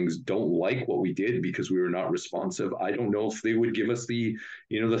these things don't like what we did because we were not responsive, I don't know if they would give us the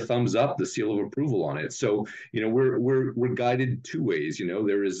thumbs up, the seal of approval on it. So we're guided two ways.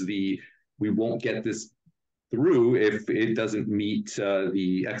 There is we won't get this through if it doesn't meet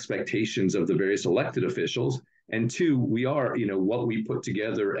the expectations of the various elected officials. And two, we are, what we put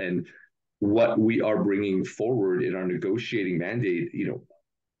together and what we are bringing forward in our negotiating mandate,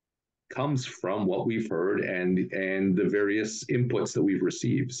 comes from what we've heard and the various inputs that we've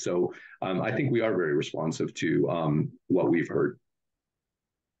received. So I think we are very responsive to what we've heard.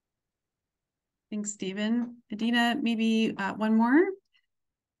 Thanks, Stephen. Adina, maybe one more?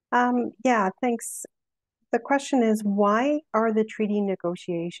 Yeah, thanks. The question is, why are the treaty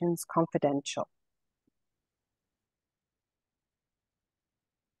negotiations confidential?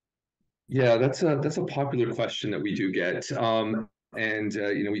 Yeah, that's a popular question that we do get, and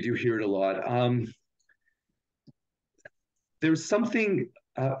we do hear it a lot. There's something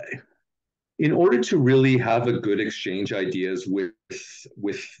in order to really have a good exchange ideas with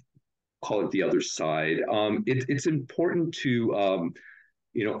call it the other side. It's important to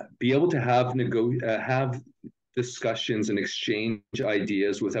be able to have discussions and exchange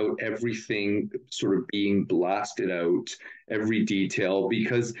ideas without everything sort of being blasted out, every detail,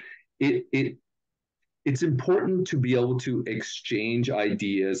 because it's important to be able to exchange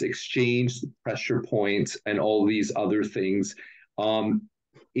ideas, exchange pressure points, and all these other things in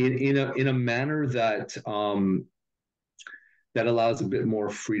a manner that that allows a bit more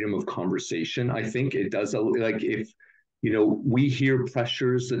freedom of conversation. I think it does, like, if we hear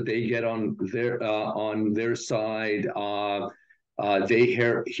pressures that they get on their side, they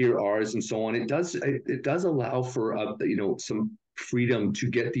hear ours, and so on. It does allow for some freedom to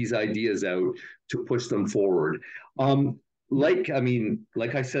get these ideas out, to push them forward. Like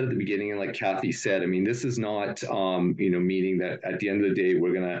I said at the beginning, and like Kathy said, this is not meaning that at the end of the day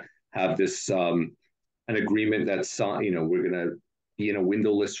we're gonna have this an agreement that's we're gonna be in a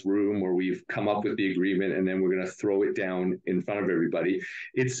windowless room where we've come up with the agreement and then we're gonna throw it down in front of everybody.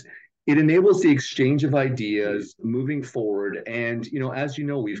 it enables the exchange of ideas moving forward. And, as you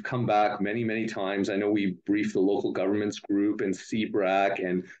know, we've come back many, many times. I know we briefed the local governments group and CBRAC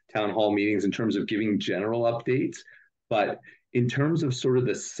and town hall meetings in terms of giving general updates. But in terms of sort of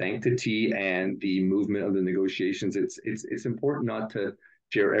the sanctity and the movement of the negotiations, it's important not to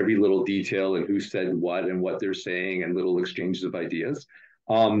share every little detail and who said what and what they're saying and little exchanges of ideas.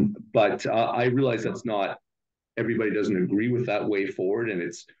 But I realize that's not, everybody doesn't agree with that way forward, and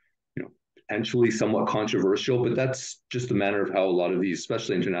it's potentially somewhat controversial, but that's just a matter of how a lot of these,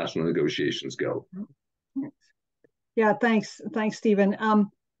 especially international negotiations, go. Yeah, thanks, Stephen. There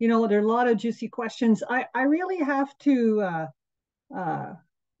are a lot of juicy questions. I really have to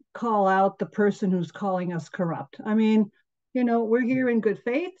call out the person who's calling us corrupt. I mean, we're here in good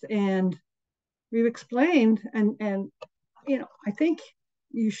faith, and we've explained, and I think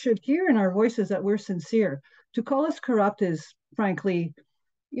you should hear in our voices that we're sincere. To call us corrupt is, frankly,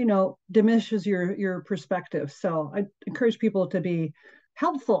 diminishes your perspective. So I encourage people to be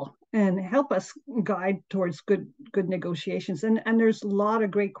helpful and help us guide towards good negotiations. And there's a lot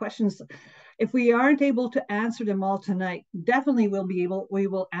of great questions. If we aren't able to answer them all tonight, definitely we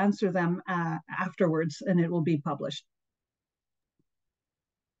will answer them afterwards, and it will be published.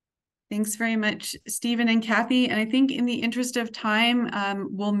 Thanks very much, Stephen and Kathy. And I think in the interest of time,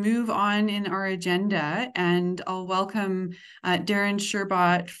 we'll move on in our agenda, and I'll welcome Darren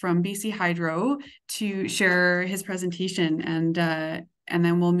Sherbot from BC Hydro to share his presentation, and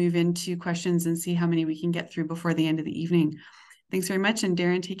then we'll move into questions and see how many we can get through before the end of the evening. Thanks very much, and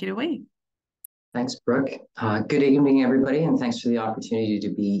Darren, take it away. Thanks, Brooke. Good evening, everybody, and thanks for the opportunity to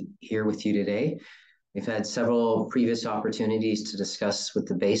be here with you today. We've had several previous opportunities to discuss with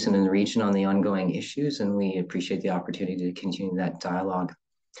the basin and the region on the ongoing issues, and we appreciate the opportunity to continue that dialogue.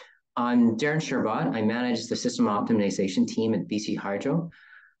 I'm Darren Sherbot. I manage the system optimization team at BC Hydro.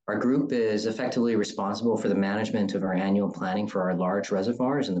 Our group is effectively responsible for the management of our annual planning for our large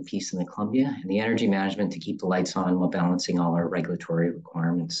reservoirs in the Peace and the Columbia, and the energy management to keep the lights on while balancing all our regulatory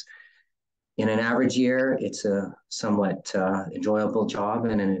requirements. In an average year, it's a somewhat enjoyable job,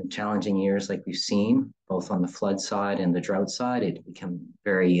 and in challenging years like we've seen, both on the flood side and the drought side, it become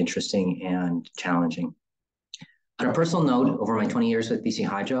very interesting and challenging. On a personal note, over my 20 years with BC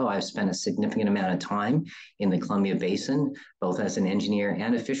Hydro, I've spent a significant amount of time in the Columbia Basin, both as an engineer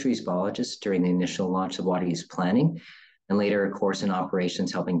and a fisheries biologist during the initial launch of water use planning, and later, of course, in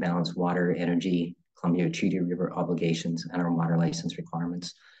operations helping balance water, energy, Columbia Treaty River obligations, and our water license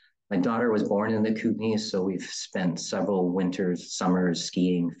requirements. My daughter was born in the Kootenays, so we've spent several winters, summers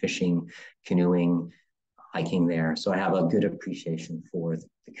skiing, fishing, canoeing, hiking there. So I have a good appreciation for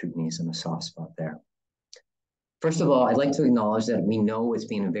the Kootenays and the soft spot there. First of all, I'd like to acknowledge that we know it's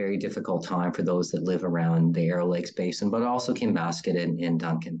been a very difficult time for those that live around the Arrow Lakes Basin, but also Kinbasket and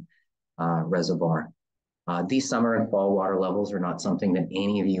Duncan Reservoir. These summer and fall water levels are not something that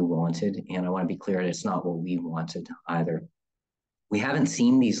any of you wanted, and I want to be clear that it's not what we wanted either. We haven't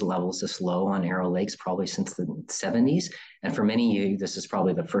seen these levels this low on Arrow Lakes probably since the 70s. And for many of you, this is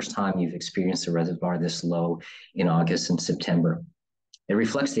probably the first time you've experienced a reservoir this low in August and September. It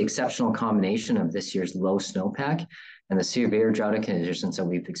reflects the exceptional combination of this year's low snowpack and the severe drought conditions that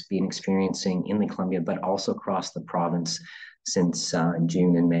we've been experiencing in the Columbia, but also across the province since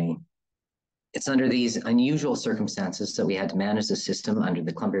June and May. It's under these unusual circumstances that we had to manage the system under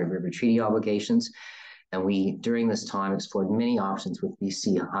the Columbia River Treaty obligations. And we, during this time, explored many options with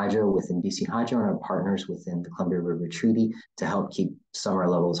BC Hydro, within BC Hydro and our partners within the Columbia River Treaty to help keep summer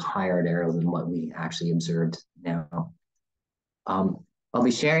levels higher at Arrow than what we actually observed now. I'll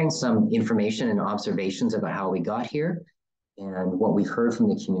be sharing some information and observations about how we got here and what we've heard from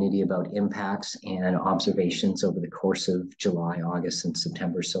the community about impacts and observations over the course of July, August, and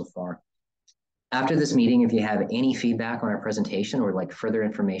September so far. After this meeting, if you have any feedback on our presentation or like further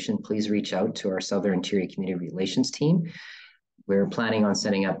information, please reach out to our Southern Interior Community Relations team. We're planning on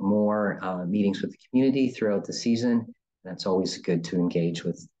setting up more meetings with the community throughout the season. That's always good to engage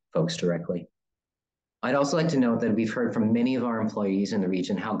with folks directly. I'd also like to note that we've heard from many of our employees in the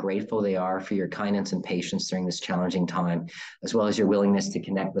region how grateful they are for your kindness and patience during this challenging time, as well as your willingness to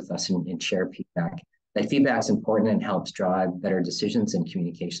connect with us and share feedback. That feedback is important and helps drive better decisions and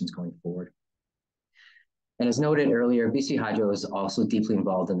communications going forward. And as noted earlier, BC Hydro is also deeply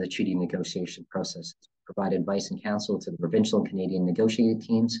involved in the treaty negotiation process, provide advice and counsel to the provincial and Canadian negotiating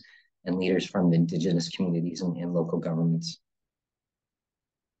teams and leaders from the Indigenous communities and local governments.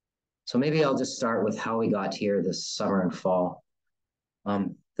 So maybe I'll just start with how we got here this summer and fall.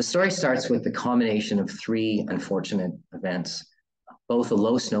 The story starts with the combination of three unfortunate events, both a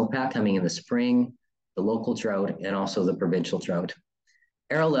low snowpack coming in the spring, the local drought, and also the provincial drought.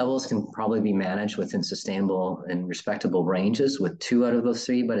 Arrow levels can probably be managed within sustainable and respectable ranges with 2 out of those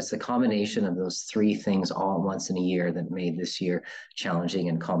 3, but it's the combination of those 3 things all at once in a year that made this year challenging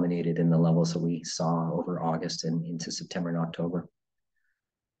and culminated in the levels that we saw over August and into September and October.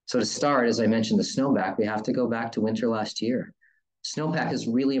 So to start, as I mentioned, the snowpack, we have to go back to winter last year. Snowpack is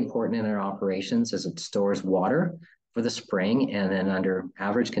really important in our operations as it stores water for the spring, and then under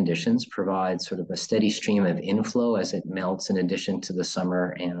average conditions provides sort of a steady stream of inflow as it melts in addition to the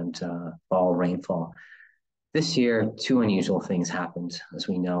summer and fall rainfall. This year, 2 unusual things happened, as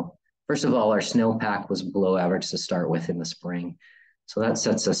we know. First of all, our snowpack was below average to start with in the spring. So that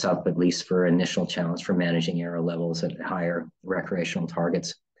sets us up at least for initial challenge for managing arrow levels at higher recreational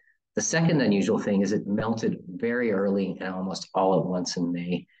targets. The second unusual thing is it melted very early and almost all at once in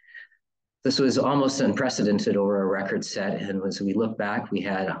May. This was almost unprecedented over a record set, and as we look back, we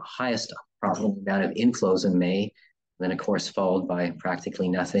had a highest probable amount of inflows in May, then of course followed by practically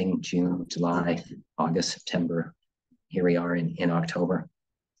nothing June, July, August, September. Here we are in October.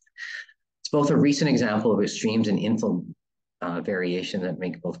 It's both a recent example of extremes in inflow variation that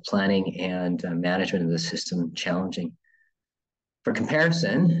make both planning and management of the system challenging. For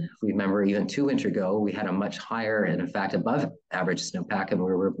comparison, if we remember even 2 winters ago, we had a much higher and in fact above average snowpack, and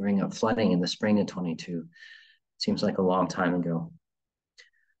we were bringing up flooding in the spring of 22. Seems like a long time ago.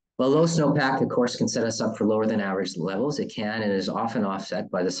 While low snowpack, of course, can set us up for lower than average levels, it can and is often offset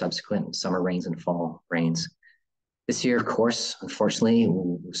by the subsequent summer rains and fall rains. This year, of course, unfortunately,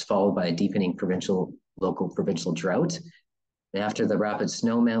 was followed by a deepening local provincial drought. And after the rapid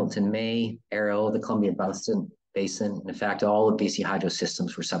snow melt in May, Arrow, the Columbia Basin, and in fact, all of BC hydro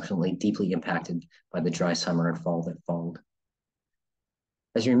systems were subsequently deeply impacted by the dry summer and fall that followed.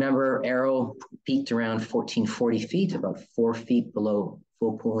 As you remember, Arrow peaked around 1,440 feet, about 4 feet below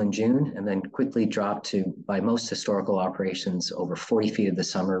full pool in June, and then quickly dropped to, by most historical operations, over 40 feet of the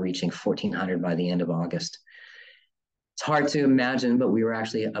summer, reaching 1,400 by the end of August. It's hard to imagine, but we were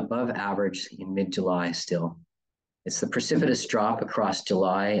actually above average in mid-July still. It's the precipitous drop across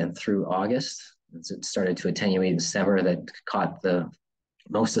July and through August, as it started to attenuate in December, that caught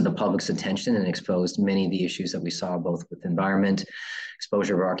most of the public's attention and exposed many of the issues that we saw, both with environment,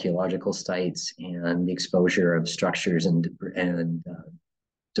 exposure of archaeological sites, and the exposure of structures and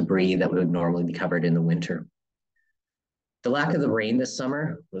debris that would normally be covered in the winter. The lack of the rain this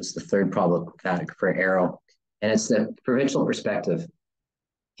summer was the third problematic for Arrow, and it's the provincial perspective.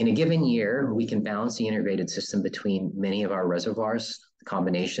 In a given year, we can balance the integrated system between many of our reservoirs, the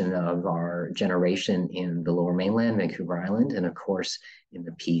combination of our generation in the Lower Mainland, Vancouver Island, and of course in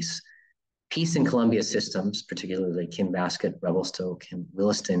the Peace. Peace and Columbia systems, particularly Kinbasket, Revelstoke, and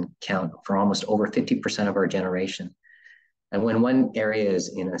Williston, count for almost over 50% of our generation. And when one area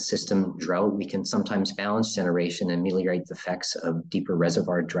is in a system drought, we can sometimes balance generation and ameliorate the effects of deeper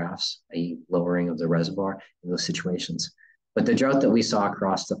reservoir drafts, i.e. lowering of the reservoir in those situations. But the drought that we saw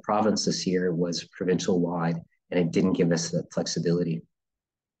across the province this year was provincial-wide, and it didn't give us that flexibility.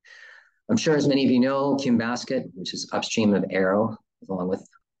 I'm sure as many of you know, Kinbasket, which is upstream of Arrow, along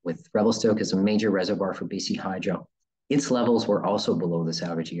with Revelstoke, is a major reservoir for BC Hydro. Its levels were also below this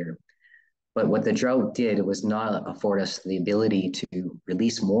average year. But what the drought did was not afford us the ability to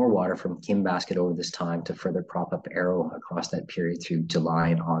release more water from Kinbasket over this time to further prop up Arrow across that period through July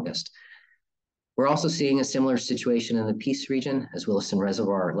and August. We're also seeing a similar situation in the Peace region, as Williston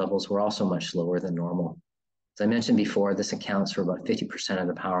Reservoir levels were also much lower than normal. As I mentioned before, this accounts for about 50% of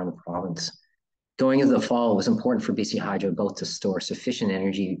the power in the province. Going into the fall, it was important for BC Hydro both to store sufficient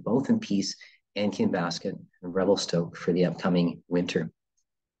energy, both in Peace and Kinbasket and Revelstoke for the upcoming winter.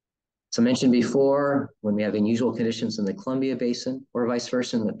 As I mentioned before, when we have unusual conditions in the Columbia Basin or vice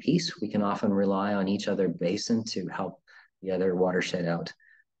versa in the Peace, we can often rely on each other basin to help the other watershed out.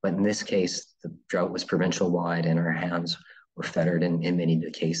 But in this case, the drought was provincial-wide and our hands were fettered in many of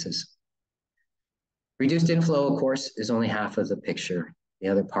the cases. Reduced inflow, of course, is only half of the picture. The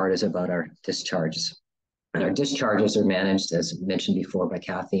other part is about our discharges. And our discharges are managed, as mentioned before, by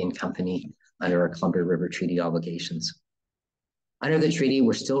Kathy and company under our Columbia River Treaty obligations. Under the treaty,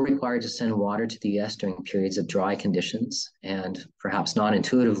 we're still required to send water to the US during periods of dry conditions, and perhaps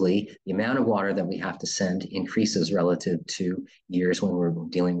non-intuitively, the amount of water that we have to send increases relative to years when we're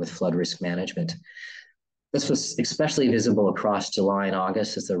dealing with flood risk management. This was especially visible across July and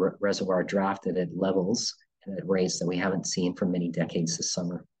August as the reservoir drafted at levels and at rates that we haven't seen for many decades this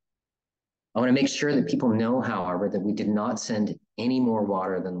summer. I want to make sure that people know, however, that we did not send any more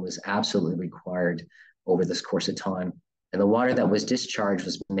water than was absolutely required over this course of time. And the water that was discharged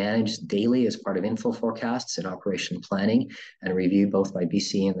was managed daily as part of inflow forecasts and operation planning and reviewed both by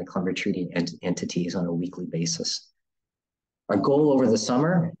BC and the Columbia Treaty entities on a weekly basis. Our goal over the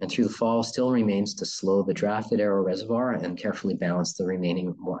summer and through the fall still remains to slow the draft at Arrow Reservoir and carefully balance the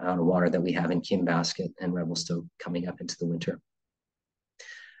remaining amount of water that we have in Kinbasket and Revelstoke coming up into the winter.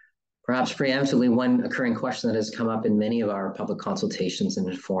 Perhaps preemptively, one occurring question that has come up in many of our public consultations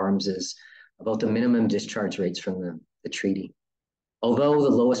and forums is about the minimum discharge rates from the treaty. Although the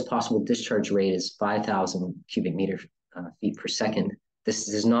lowest possible discharge rate is 5,000 cubic feet per second, this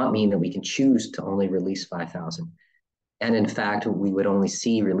does not mean that we can choose to only release 5,000. And in fact, we would only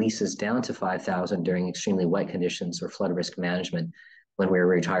see releases down to 5,000 during extremely wet conditions or flood risk management when we're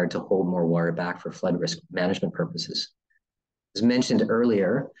required to hold more water back for flood risk management purposes. As mentioned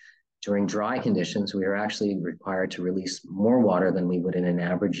earlier, during dry conditions, we are actually required to release more water than we would in an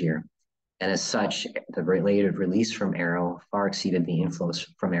average year. And as such, the related release from Arrow far exceeded the inflows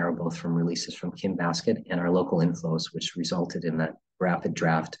from Arrow, both from releases from Kinbasket and our local inflows, which resulted in that rapid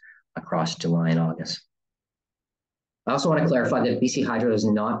draft across July and August. I also want to clarify that BC Hydro has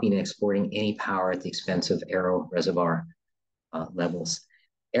not been exporting any power at the expense of Arrow Reservoir levels.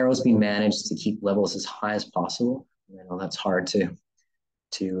 Arrow's been managed to keep levels as high as possible. I know that's hard to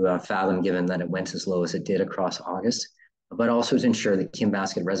fathom given that it went as low as it did across August, but also to ensure that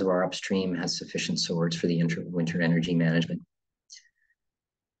Kinbasket Reservoir upstream has sufficient storage for the winter energy management.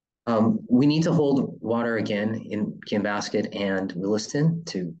 We need to hold water again in Kinbasket and Williston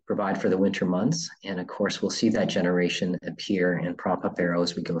to provide for the winter months. And of course, we'll see that generation appear and prop up Arrow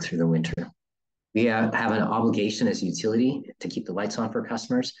as we go through the winter. We have an obligation as a utility to keep the lights on for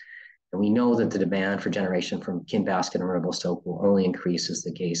customers. And we know that the demand for generation from Kinbasket and Revelstoke will only increase as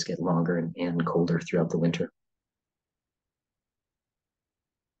the days get longer and colder throughout the winter.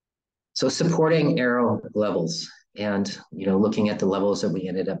 So supporting Arrow levels and looking at the levels that we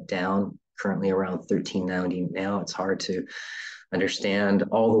ended up down, currently around 1390 now, it's hard to understand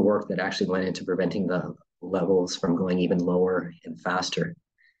all the work that actually went into preventing the levels from going even lower and faster.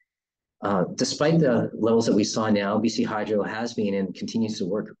 Despite the levels that we saw now, BC Hydro has been and continues to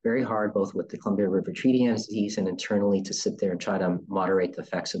work very hard, both with the Columbia River Treaty entities and internally, to sit there and try to moderate the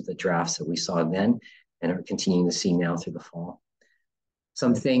effects of the drafts that we saw then and are continuing to see now through the fall.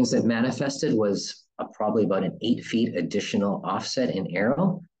 Some things that manifested was probably about an 8 feet additional offset in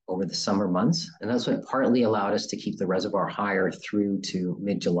Arrow over the summer months. And that's what partly allowed us to keep the reservoir higher through to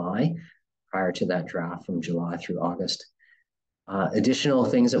mid-July, prior to that draft from July through August. Additional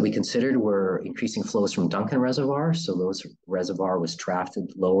things that we considered were increasing flows from Duncan Reservoir. So those reservoir was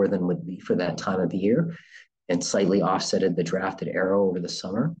drafted lower than would be for that time of the year and slightly offsetted the drafted Arrow over the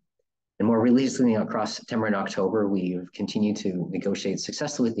summer. And more recently, across September and October, we've continued to negotiate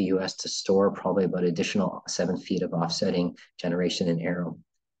successfully with the US to store probably about additional 7 feet of offsetting generation in Arrow.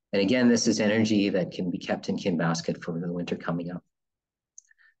 And again, this is energy that can be kept in Kinbasket for the winter coming up.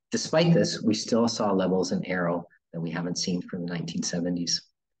 Despite this, we still saw levels in Arrow that we haven't seen from the 1970s.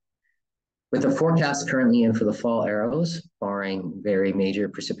 With the forecast currently in for the fall Arrows, barring very major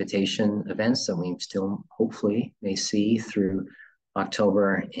precipitation events that we still hopefully may see through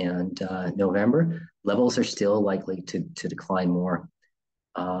October and November, levels are still likely to decline more.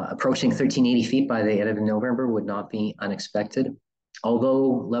 Approaching 1380 feet by the end of November would not be unexpected,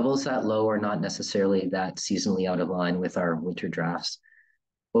 although levels that low are not necessarily that seasonally out of line with our winter drafts.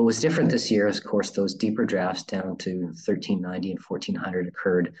 What was different this year is, of course, those deeper drafts down to 1390 and 1400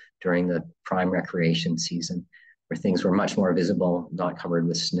 occurred during the prime recreation season, where things were much more visible, not covered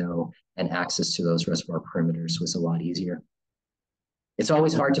with snow, and access to those reservoir perimeters was a lot easier. It's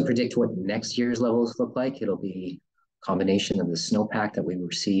always hard to predict what next year's levels look like. It'll be a combination of the snowpack that we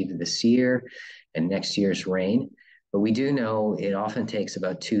received this year and next year's rain. But we do know it often takes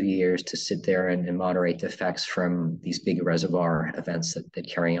about 2 years to sit there and moderate the effects from these big reservoir events that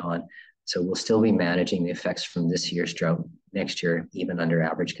carry on. So we'll still be managing the effects from this year's drought next year, even under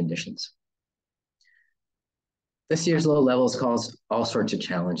average conditions. This year's low levels cause all sorts of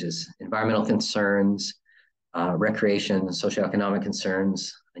challenges: environmental concerns, recreation, socioeconomic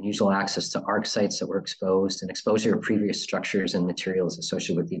concerns, unusual access to ARC sites that were exposed, and exposure of previous structures and materials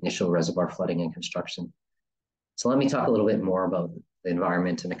associated with the initial reservoir flooding and construction. So let me talk a little bit more about the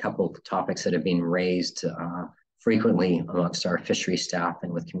environment and a couple of topics that have been raised frequently amongst our fishery staff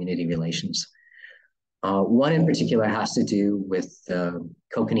and with community relations. One in particular has to do with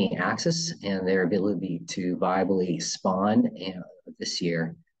kokanee axis and their ability to viably spawn this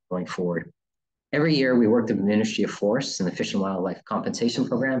year going forward. Every year, we work with the Ministry of Forests and the Fish and Wildlife Compensation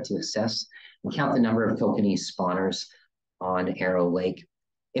Program to assess and count the number of kokanee spawners on Arrow Lake.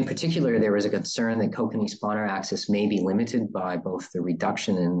 In particular, there was a concern that kokanee spawner access may be limited by both the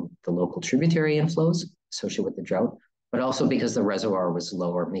reduction in the local tributary inflows associated with the drought, but also because the reservoir was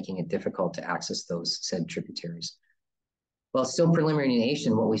lower, making it difficult to access those said tributaries. While still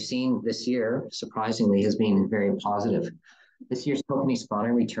prelimination, what we've seen this year, surprisingly, has been very positive. This year's kokanee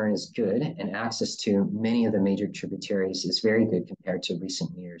spawning return is good, and access to many of the major tributaries is very good compared to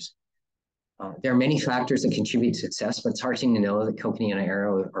recent years. There are many factors that contribute to success, but it's heartening to know that kokanee and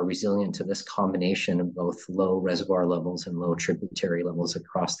Arrow are resilient to this combination of both low reservoir levels and low tributary levels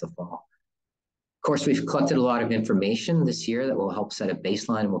across the fall. Of course, we've collected a lot of information this year that will help set a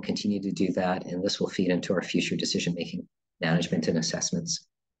baseline, and we'll continue to do that, and this will feed into our future decision-making, management, and assessments.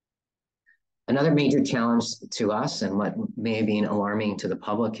 Another major challenge to us, and what may have been alarming to the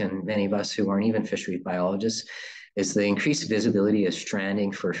public and many of us who aren't even fisheries biologists, is the increased visibility of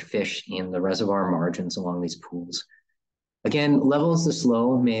stranding for fish in the reservoir margins along these pools. Again, levels this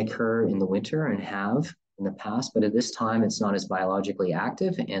low may occur in the winter and have in the past, but at this time it's not as biologically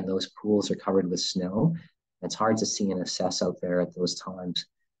active and those pools are covered with snow. It's hard to see and assess out there at those times.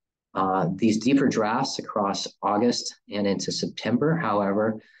 These deeper drafts across August and into September,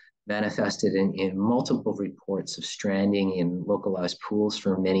 however, manifested in multiple reports of stranding in localized pools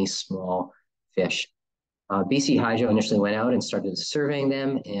for many small fish. BC Hydro initially went out and started surveying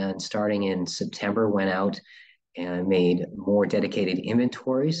them, and starting in September went out and made more dedicated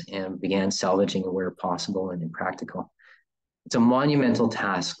inventories and began salvaging where possible and impractical. It's a monumental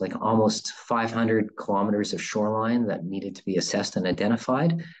task, like almost 500 kilometers of shoreline that needed to be assessed and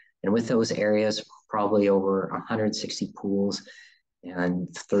identified. And with those areas, probably over 160 pools and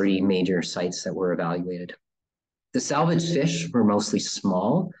 30 major sites that were evaluated. The salvaged fish were mostly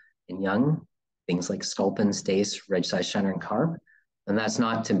small and young, things like sculpins, dace, red-sized shiner, and carp. And that's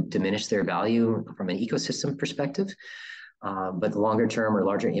not to diminish their value from an ecosystem perspective, but the longer term or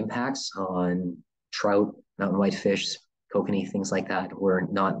larger impacts on trout, mountain whitefish, kokanee, things like that were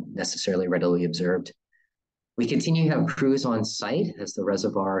not necessarily readily observed. We continue to have crews on site as the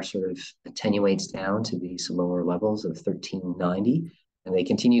reservoir sort of attenuates down to these lower levels of 1390, and they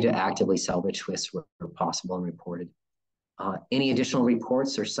continue to actively salvage fish where possible and reported. Any additional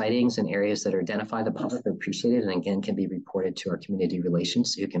reports or sightings in areas that are identified by the public are appreciated, and again can be reported to our community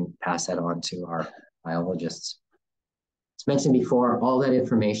relations, so you can pass that on to our biologists. As mentioned before, all that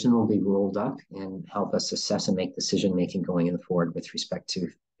information will be rolled up and help us assess and make decision-making going forward with respect to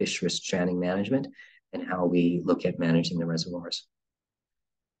fish risk stranding management and how we look at managing the reservoirs.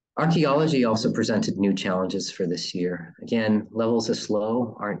 Archaeology also presented new challenges for this year. Again, levels of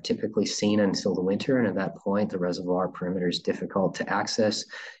slow aren't typically seen until the winter, and at that point, the reservoir perimeter is difficult to access,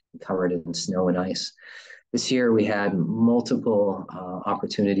 covered in snow and ice. This year, we had multiple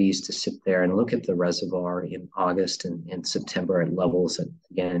opportunities to sit there and look at the reservoir in August and September at levels that,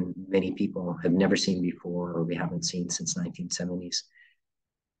 again, many people have never seen before or we haven't seen since 1970s.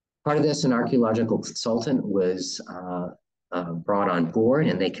 Part of this, an archaeological consultant was brought on board,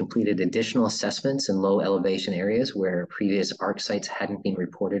 and they completed additional assessments in low elevation areas where previous ARC sites hadn't been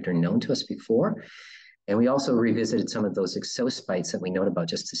reported or known to us before. And we also revisited some of those exospites that we noted about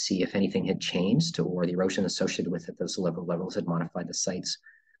just to see if anything had changed or the erosion associated with it, those levels had modified the sites.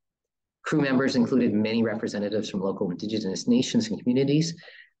 Crew members included many representatives from local Indigenous nations and communities.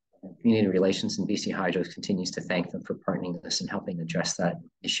 Community Relations and BC Hydro continues to thank them for partnering with us and helping address that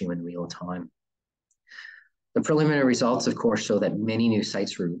issue in real time. The preliminary results, of course, show that many new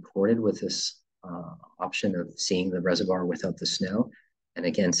sites were reported with this option of seeing the reservoir without the snow. And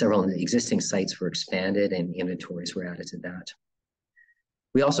again, several of the existing sites were expanded and inventories were added to that.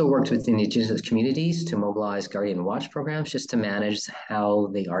 We also worked with Indigenous communities to mobilize Guardian Watch programs just to manage how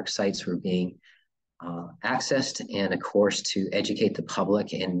the ARC sites were being accessed, and of course to educate the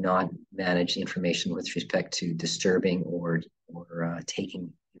public and not manage information with respect to disturbing or taking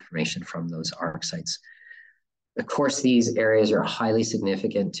information from those ARC sites. Of course, these areas are highly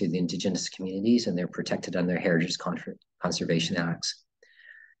significant to the Indigenous communities and they're protected under Heritage Conservation Acts.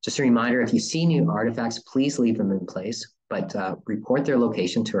 Just a reminder, if you see new artifacts, please leave them in place, but report their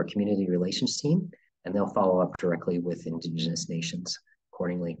location to our community relations team and they'll follow up directly with Indigenous nations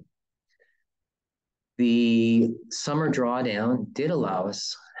accordingly. The summer drawdown did allow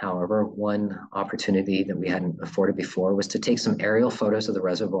us, however, one opportunity that we hadn't afforded before was to take some aerial photos of the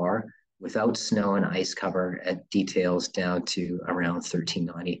reservoir without snow and ice cover at details down to around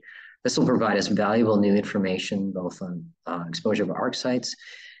 1390. This will provide us valuable new information, both on exposure of ARC sites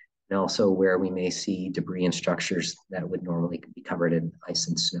and also where we may see debris and structures that would normally be covered in ice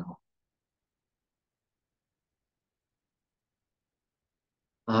and snow.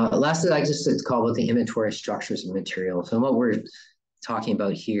 Lastly, I just call it the inventory of structures and materials. And what we're talking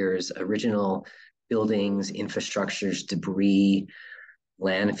about here is original buildings, infrastructures, debris,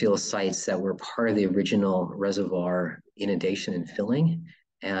 landfill sites that were part of the original reservoir inundation and filling,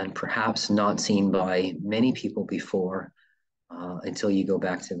 and perhaps not seen by many people before, until you go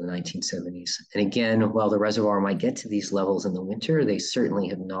back to the 1970s. And again, while the reservoir might get to these levels in the winter, they certainly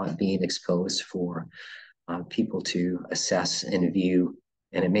have not been exposed for people to assess and view.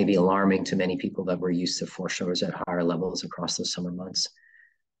 And it may be alarming to many people that were used to foreshores at higher levels across the summer months.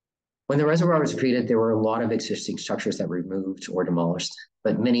 When the reservoir was created, there were a lot of existing structures that were removed or demolished,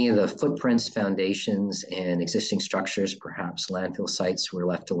 but many of the footprints, foundations, and existing structures, perhaps landfill sites, were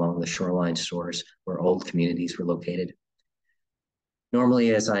left along the shoreline shores where old communities were located.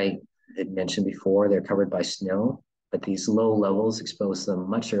 Normally, as I had mentioned before, they're covered by snow, but these low levels expose them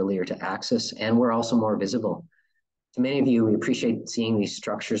much earlier to access and were also more visible. To many of you, we appreciate seeing these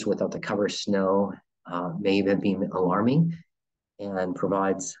structures without the cover of snow may have been alarming and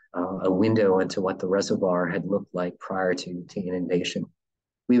provides a window into what the reservoir had looked like prior to inundation.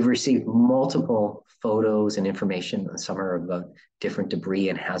 We've received multiple photos and information in the summer about different debris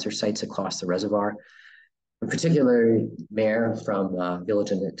and hazard sites across the reservoir. In particular, Mayor from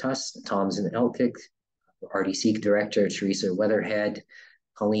Village of Natus, Tom's in Elkick, RDC Director Teresa Weatherhead,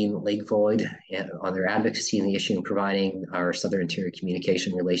 Colleen Lakevoid on their advocacy in the issue and providing our Southern Interior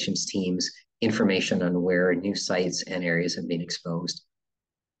Communication Relations teams information on where new sites and areas have been exposed.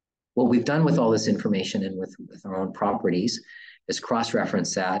 What we've done with all this information and with our own properties is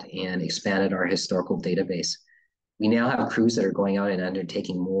cross-reference that and expanded our historical database. We now have crews that are going out and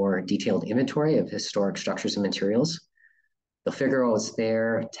undertaking more detailed inventory of historic structures and materials. They'll figure out what's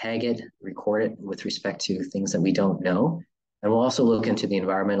there, tag it, record it with respect to things that we don't know. And we'll also look into the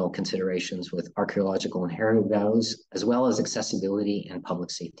environmental considerations with archaeological and heritage values, as well as accessibility and public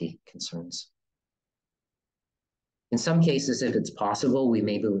safety concerns. In some cases, if it's possible, we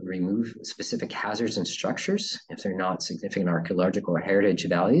may be able to remove specific hazards and structures if they're not significant archaeological or heritage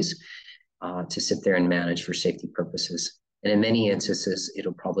values to sit there and manage for safety purposes. And in many instances,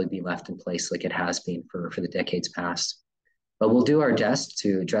 it'll probably be left in place like it has been for the decades past. But we'll do our best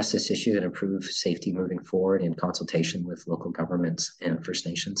to address this issue and improve safety moving forward in consultation with local governments and First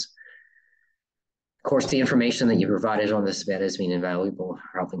Nations. Of course, the information that you provided on this event has been invaluable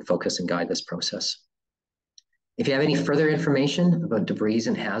for helping focus and guide this process. If you have any further information about debris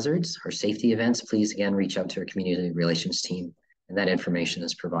and hazards or safety events, please again reach out to our community relations team. And that information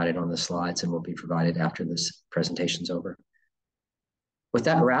is provided on the slides and will be provided after this presentation's over. With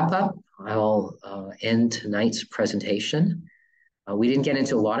that wrap up, I'll end tonight's presentation. We didn't get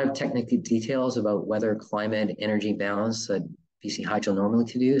into a lot of technical details about weather, climate, energy balance that BC Hydro normally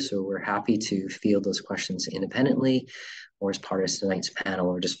to do, so we're happy to field those questions independently or as part of tonight's panel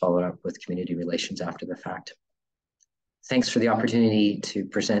or just follow up with community relations after the fact. Thanks for the opportunity to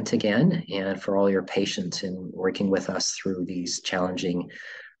present again and for all your patience in working with us through these challenging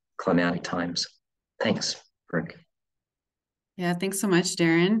climatic times. Thanks, Brooke. Yeah, thanks so much,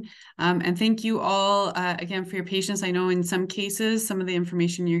 Darren. And thank you all again for your patience. I know in some cases, some of the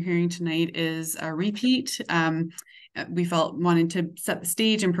information you're hearing tonight is a repeat. We wanted to set the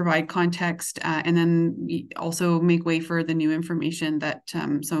stage and provide context, and then we also make way for the new information that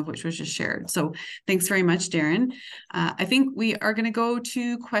some of which was just shared. So thanks very much, Darren. I think we are going to go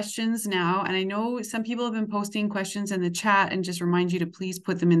to questions now. And I know some people have been posting questions in the chat, and just remind you to please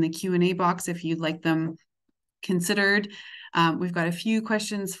put them in the Q&A box if you'd like them considered. We've got a few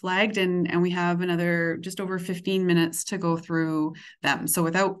questions flagged and we have another just over 15 minutes to go through them. So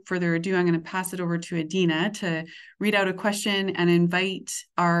without further ado, I'm going to pass it over to Adina to read out a question and invite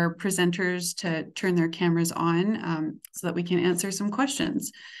our presenters to turn their cameras on so that we can answer some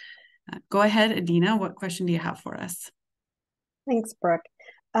questions. Go ahead, Adina. What question do you have for us? Thanks, Brooke.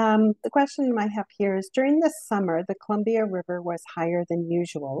 The question I have here is, during the summer, the Columbia River was higher than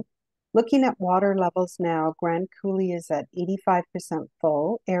usual. Looking at water levels now, Grand Coulee is at 85%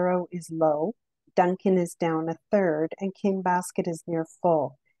 full, Arrow is low, Duncan is down a third, and Kinbasket is near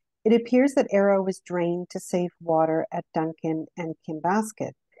full. It appears that Arrow was drained to save water at Duncan and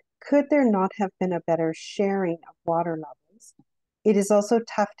Kinbasket. Could there not have been a better sharing of water levels? It is also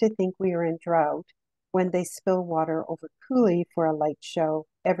tough to think we are in drought when they spill water over Coulee for a light show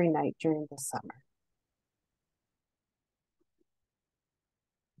every night during the summer.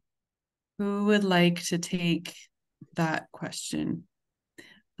 Who would like to take that question?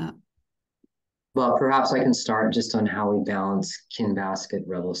 Well, perhaps I can start just on how we balance Kinbasket,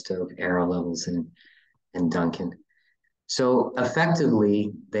 Revelstoke, Arrow levels, and Duncan. So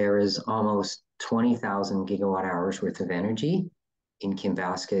effectively, there is almost 20,000 gigawatt hours worth of energy in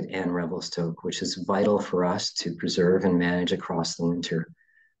Kinbasket and Revelstoke, which is vital for us to preserve and manage across the winter.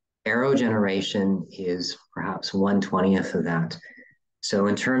 Arrow generation is perhaps 1/20th of that. So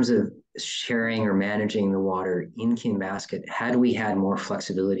in terms of sharing or managing the water in Kinbasket had we had more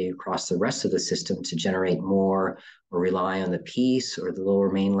flexibility across the rest of the system to generate more or rely on the Peace or the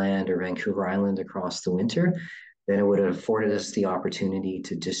Lower Mainland or Vancouver Island across the winter, then it would have afforded us the opportunity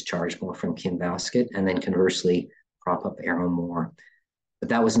to discharge more from Kinbasket and then conversely prop up Arrow more. But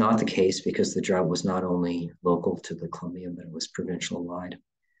that was not the case because the drought was not only local to the Columbia, but it was provincial wide.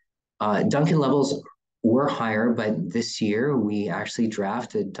 Duncan levels were higher, but this year we actually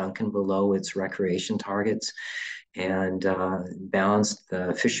drafted Duncan below its recreation targets and balanced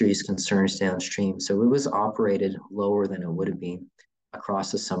the fisheries concerns downstream. So it was operated lower than it would have been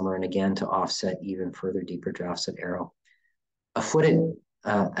across the summer, and again to offset even further deeper drafts at Arrow. A foot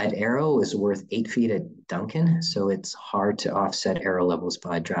at Arrow is worth 8 feet at Duncan, so it's hard to offset Arrow levels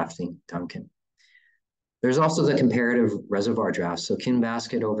by drafting Duncan. There's also the comparative reservoir draft. So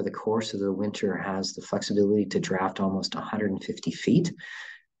Kinbasket over the course of the winter has the flexibility to draft almost 150 feet.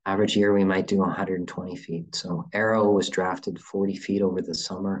 Average year, we might do 120 feet. So Arrow was drafted 40 feet over the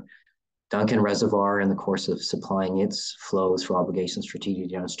summer. Duncan Reservoir, in the course of supplying its flows for obligations for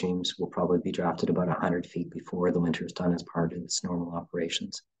TD downstreams, will probably be drafted about 100 feet before the winter is done as part of its normal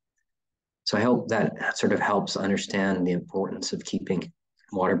operations. So I hope that sort of helps understand the importance of keeping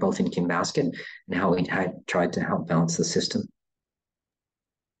water both in Kinbasket and how we had tried to help balance the system.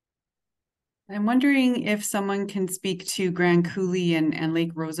 I'm wondering if someone can speak to Grand Coulee and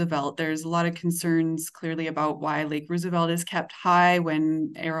Lake Roosevelt. There's a lot of concerns clearly about why Lake Roosevelt is kept high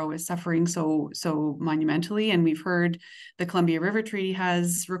when Arrow is suffering so monumentally. And we've heard the Columbia River Treaty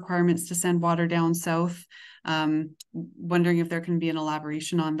has requirements to send water down south. Wondering if there can be an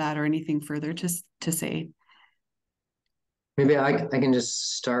elaboration on that or anything further to say. Maybe I can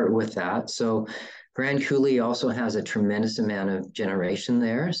just start with that. So Grand Coulee also has a tremendous amount of generation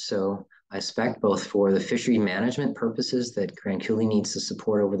there. So I expect both for the fishery management purposes that Grand Coulee needs to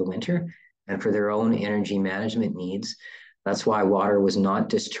support over the winter and for their own energy management needs. That's why water was not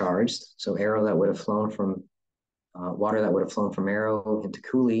discharged. So Arrow that would have flown from water that would have flown from Arrow into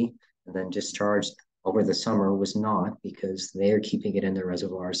Coulee and then discharged over the summer was not, because they are keeping it in their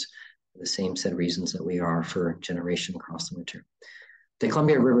reservoirs for the same set of reasons that we are for generation across the winter. The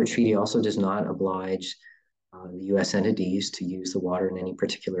Columbia River Treaty also does not oblige the U.S. entities to use the water in any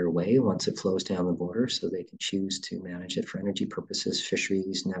particular way once it flows down the border, so they can choose to manage it for energy purposes,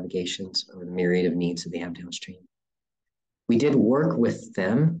 fisheries, navigations, or the myriad of needs that they have downstream. We did work with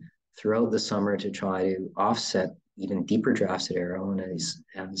them throughout the summer to try to offset even deeper drafts at Arrow, and as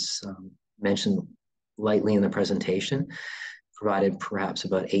mentioned lightly in the presentation, provided perhaps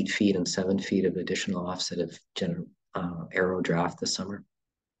about 8 feet and 7 feet of additional offset of Arrow draft this summer.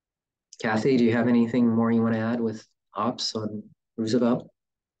 Kathy, do you have anything more you want to add with ops on Roosevelt?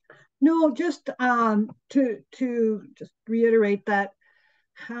 No, just to just reiterate that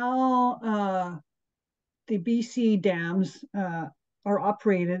how the BC dams are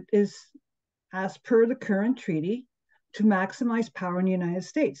operated is as per the current treaty to maximize power in the United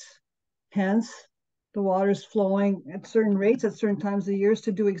States. Hence, the water is flowing at certain rates at certain times of the years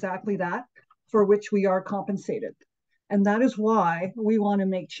to do exactly that, for which we are compensated. And that is why we want to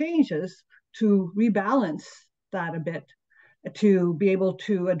make changes to rebalance that a bit, to be able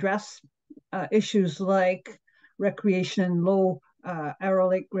to address issues like recreation, low Arrow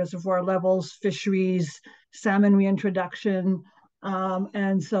Lake Reservoir levels, fisheries, salmon reintroduction.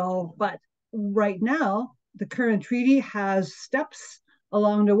 But right now, the current treaty has steps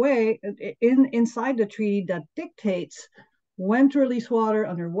along the way inside the treaty that dictates when to release water,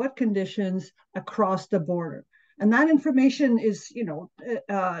 under what conditions, across the border. And that information is,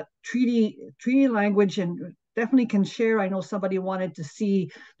 treaty language, and definitely can share. I know somebody wanted to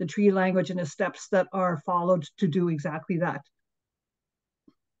see the treaty language and the steps that are followed to do exactly that.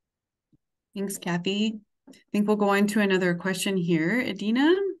 Thanks, Kathy. I think we'll go on to another question here.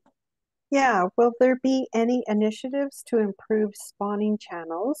 Adina? Yeah, will there be any initiatives to improve spawning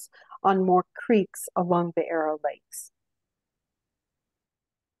channels on more creeks along the Arrow Lakes?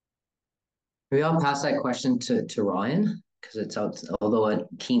 Maybe I'll pass that question to Ryan, because it's although a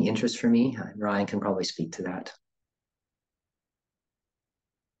keen interest for me, Ryan can probably speak to that.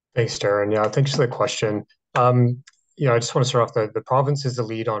 Thanks, Darren. Yeah, thanks for the question. I just want to start off the province is the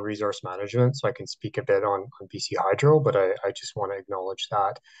lead on resource management, so I can speak a bit on BC Hydro, but I just want to acknowledge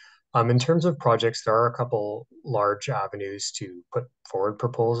that. In terms of projects, there are a couple large avenues to put forward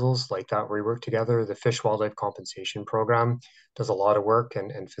proposals like that where we work together. The Fish Wildlife Compensation Program does a lot of work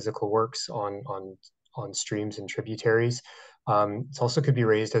and physical works on streams and tributaries. It also could be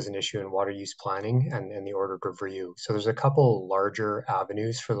raised as an issue in water use planning and the order of review. So there's a couple larger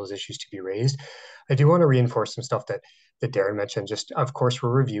avenues for those issues to be raised. I do want to reinforce some stuff that Darren mentioned. Just of course, we're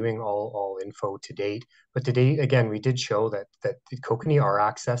reviewing all info to date, but to date, again, we did show that the kokanee are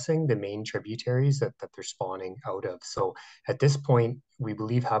accessing the main tributaries that they're spawning out of. So at this point, we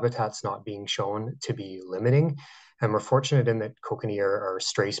believe habitat's not being shown to be limiting. And we're fortunate in that kokanee are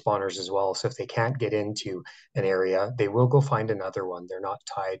stray spawners as well. So if they can't get into an area, they will go find another one. They're not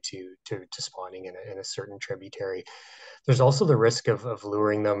tied to spawning in a certain tributary. There's also the risk of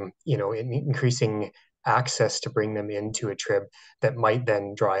luring them, increasing access to bring them into a trib that might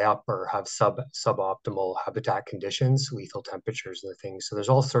then dry up or have suboptimal habitat conditions, lethal temperatures and the things. So there's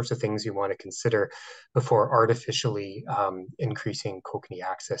all sorts of things you want to consider before artificially increasing kokanee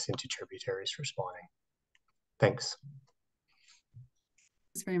access into tributaries for spawning. Thanks.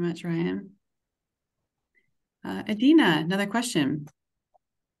 Thanks very much, Ryan. Adina, another question.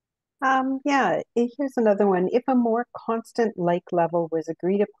 Yeah, here's another one. If a more constant lake level was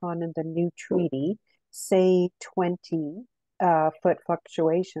agreed upon in the new treaty, say 20-foot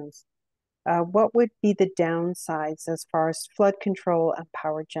fluctuations, what would be the downsides as far as flood control and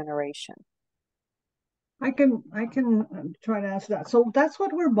power generation? I can try to answer that. So that's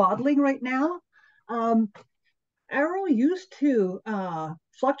what we're modeling right now. Arrow used to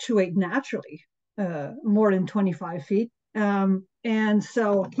fluctuate naturally more than 25 feet. And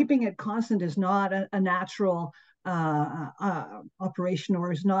so keeping it constant is not a natural operation,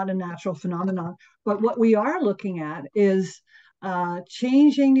 or is not a natural phenomenon. But what we are looking at is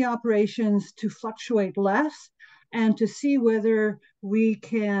changing the operations to fluctuate less, and to see whether we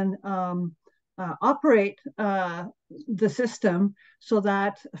can operate the system so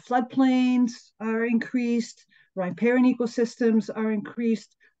that floodplains are increased, riparian ecosystems are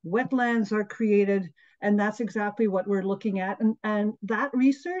increased, wetlands are created, and that's exactly what we're looking at. And that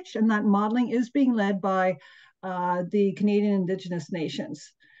research and that modeling is being led by the Canadian Indigenous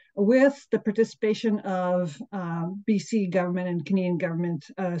nations, with the participation of BC government and Canadian government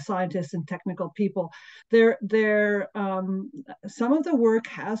scientists and technical people. Some of the work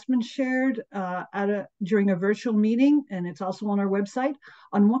has been shared during a virtual meeting, and it's also on our website,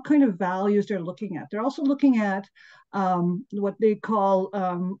 on what kind of values they're looking at. They're also looking at what they call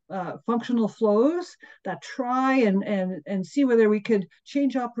functional flows that try and see whether we could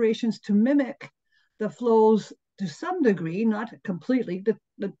change operations to mimic the flows to some degree, not completely.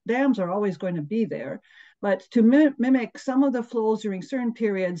 The dams are always going to be there, but to mimic some of the flows during certain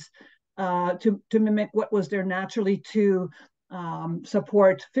periods, to mimic what was there naturally to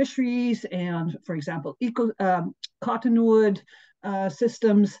support fisheries and, for example, cottonwood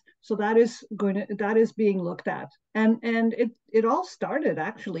systems. So that is being looked at, and it all started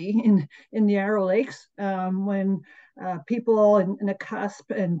actually in the Arrow Lakes when people in Nakusp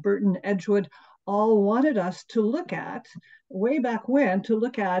and Burton, Edgewood all wanted us to look at, way back when, to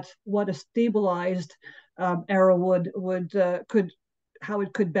look at what a stabilized arrow how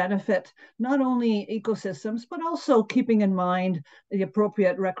it could benefit not only ecosystems, but also keeping in mind the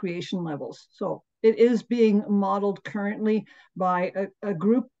appropriate recreation levels. So it is being modeled currently by a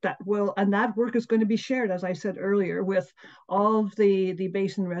group that will, and that work is going to be shared, as I said earlier, with all of the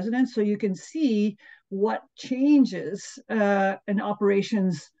basin residents, so you can see what changes in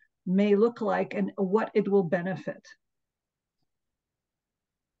operations may look like and what it will benefit.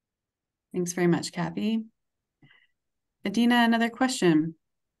 Thanks very much, Kathy. Adina, another question.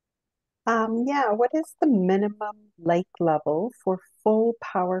 Yeah, what is the minimum lake level for full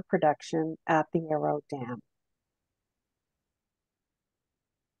power production at the Arrow Dam?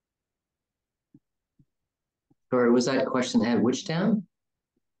 Sorry, was that question at which dam?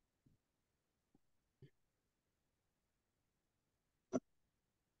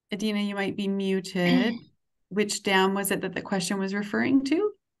 Adina, you might be muted. Which dam was it that the question was referring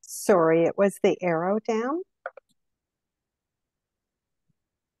to? Sorry, it was the Arrow Dam.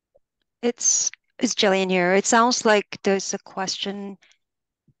 It's Jillian here. It sounds like there's a question.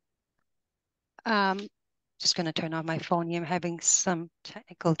 Just going to turn on my phone. I'm having some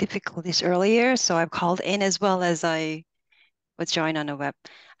technical difficulties earlier, so I've called in as well as I was joined on the web.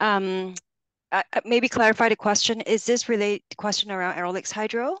 Maybe clarify the question. Is this question around Arrow Lakes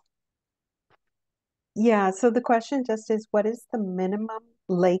Hydro? Yeah, so the question just is, what is the minimum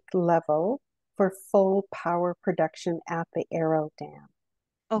lake level for full power production at the Arrow Dam?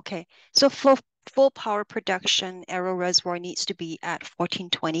 Okay, so full power production, Arrow Reservoir needs to be at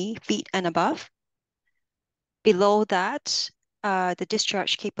 1420 feet and above. Below that, the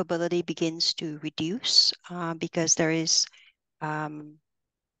discharge capability begins to reduce because there is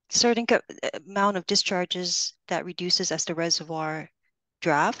certain amount of discharges that reduces as the reservoir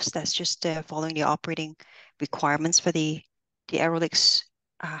drafts. That's just following the operating requirements for the Arrow Lakes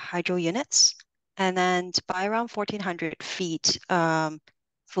hydro units. And then by around 1,400 feet,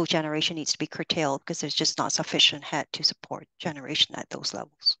 full generation needs to be curtailed because there's just not sufficient head to support generation at those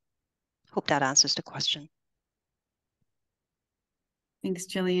levels. Hope that answers the question. Thanks,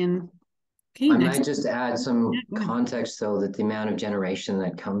 Jillian. Okay, I next. might just add some context, though, that the amount of generation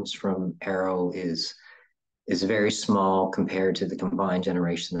that comes from Arrow is very small compared to the combined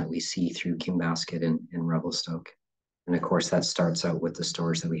generation that we see through Kingbasket and Revelstoke. And of course, that starts out with the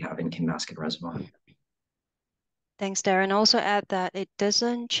stores that we have in Kingbasket Reservoir. Thanks, Darren. Also add that it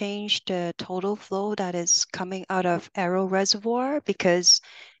doesn't change the total flow that is coming out of Arrow Reservoir, because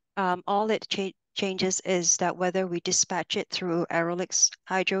all it changes is that whether we dispatch it through Arrow Lakes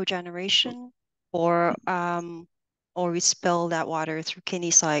hydro generation or we spill that water through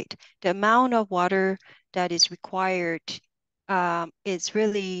Kinnyside. The amount of water that is required is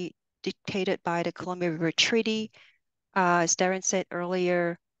really dictated by the Columbia River Treaty. As Darren said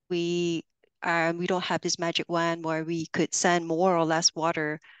earlier, we don't have this magic wand where we could send more or less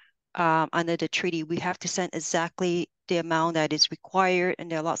water under the treaty. We have to send exactly the amount that is required,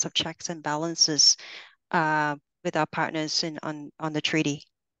 and there are lots of checks and balances with our partners on the treaty.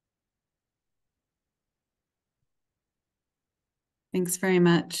 Thanks very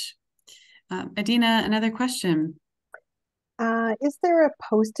much. Adina, another question. Is there a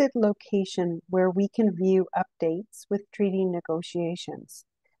posted location where we can view updates with treaty negotiations?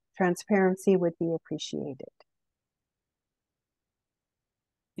 Transparency would be appreciated.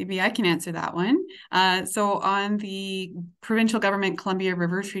 Maybe I can answer that one. So on the Provincial Government Columbia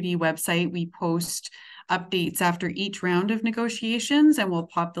River Treaty website, we post updates after each round of negotiations, and we'll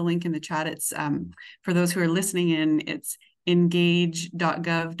pop the link in the chat. It's for those who are listening in, it's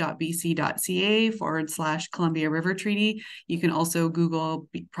engage.gov.bc.ca/Columbia River Treaty. You can also Google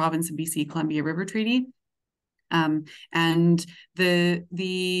Province of B.C. Columbia River Treaty. And the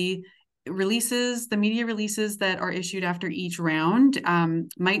media releases that are issued after each round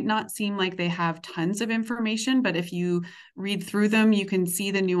might not seem like they have tons of information, but if you read through them, you can see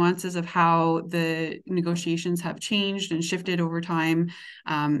the nuances of how the negotiations have changed and shifted over time.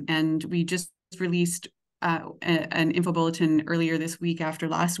 And we just released an info bulletin earlier this week after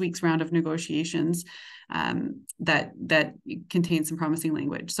last week's round of negotiations that contains some promising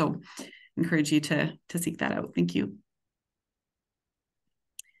language. So encourage you to seek that out. Thank you.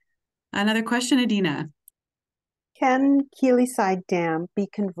 Another question, Adina. Can Keelyside Dam be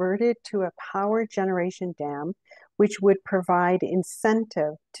converted to a power generation dam, which would provide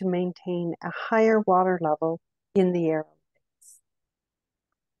incentive to maintain a higher water level in the Arrow Lakes?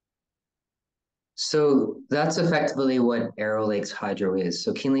 So that's effectively what Arrow Lakes Hydro is.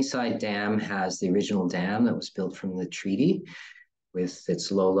 So Keelyside Dam has the original dam that was built from the treaty, with its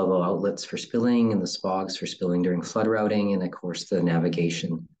low-level outlets for spilling and the spogs for spilling during flood routing, and of course the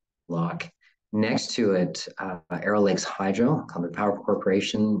navigation lock. Next to it, Arrow Lakes Hydro, Columbia Power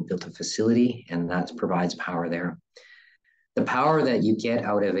Corporation, built a facility, and that provides power there. The power that you get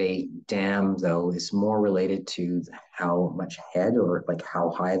out of a dam, though, is more related to how much head or like how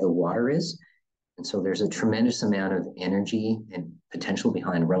high the water is. And so there's a tremendous amount of energy and potential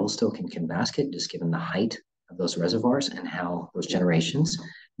behind Revelstoke and Kingbasket, just given the height of those reservoirs and how those generations,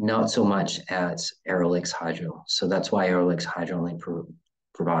 not so much at Arrow Lakes Hydro. So that's why Arrow Lakes Hydro only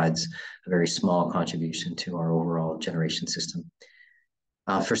provides a very small contribution to our overall generation system.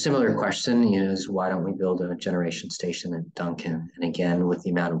 For similar question is, why don't we build a generation station at Duncan? And again, with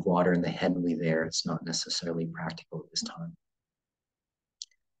the amount of water and the headway there, it's not necessarily practical at this time.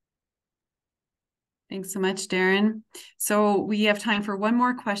 Thanks so much, Darren. So we have time for one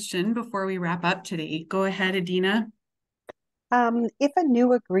more question before we wrap up today. Go ahead, Adina. If a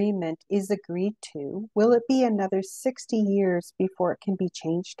new agreement is agreed to, will it be another 60 years before it can be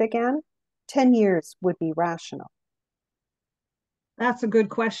changed again? 10 years would be rational. That's a good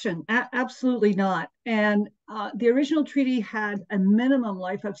question. Absolutely not. And the original treaty had a minimum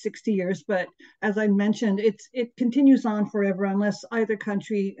life of 60 years, but as I mentioned, it continues on forever unless either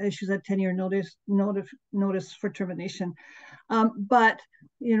country issues a 10-year notice for termination. But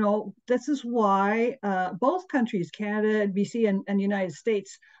you know, this is why both countries, Canada, BC, and United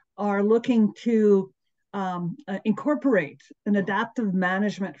States, are looking to incorporate an adaptive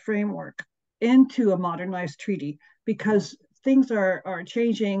management framework into a modernized treaty, because things are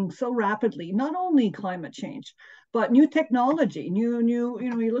changing so rapidly, not only climate change, but new technology, you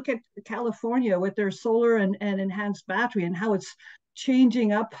look at California with their solar and enhanced battery and how it's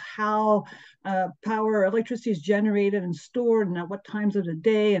changing up how electricity is generated and stored and at what times of the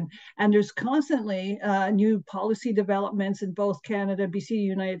day. And there's constantly new policy developments in both Canada, BC,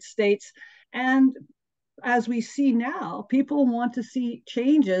 United States. And as we see now, people want to see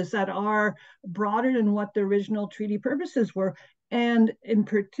changes that are broader than what the original treaty purposes were. And in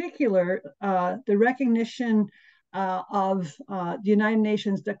particular, the recognition of the United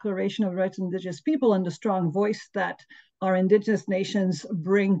Nations Declaration of Rights of Indigenous People and the strong voice that our Indigenous nations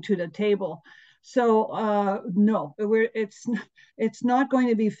bring to the table. So no, it's not going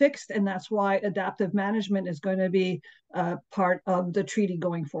to be fixed, and that's why adaptive management is going to be part of the treaty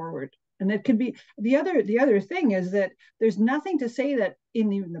going forward. And it could be the other thing is that there's nothing to say that in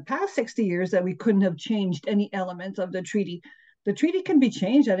the past 60 years that we couldn't have changed any element of the treaty. The treaty can be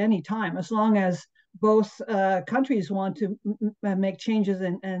changed at any time as long as both countries want to make changes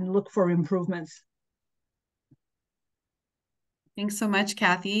and look for improvements. Thanks so much,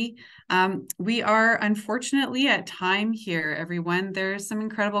 Kathy. We are unfortunately at time here, everyone. There's some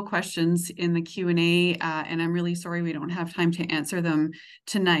incredible questions in the Q&A, and I'm really sorry we don't have time to answer them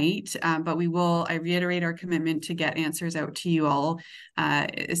tonight, but we will, I reiterate our commitment to get answers out to you all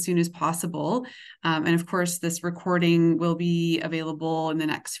as soon as possible. And of course, this recording will be available in the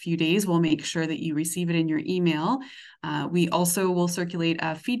next few days. We'll make sure that you receive it in your email. We also will circulate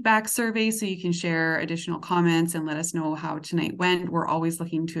a feedback survey so you can share additional comments and let us know how tonight went. We're always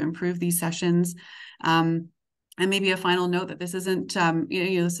looking to improve these sessions. And maybe a final note that this isn't,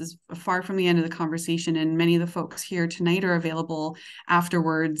 this is far from the end of the conversation, and many of the folks here tonight are available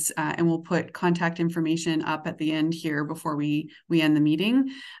afterwards, and we'll put contact information up at the end here before we end the meeting.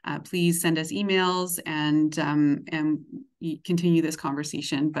 Please send us emails and continue this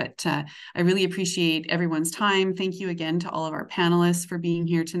conversation. But I really appreciate everyone's time. Thank you again to all of our panelists for being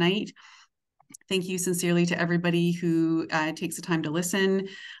here tonight. Thank you sincerely to everybody who takes the time to listen.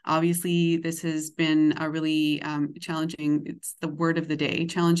 Obviously, this has been a really challenging, it's the word of the day,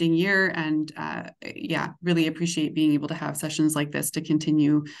 challenging year. And yeah, really appreciate being able to have sessions like this to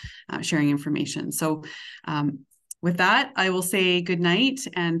continue sharing information. So with that, I will say good night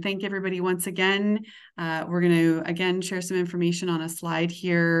and thank everybody once again. We're going to, again, share some information on a slide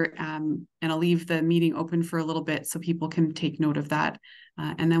here, and I'll leave the meeting open for a little bit so people can take note of that.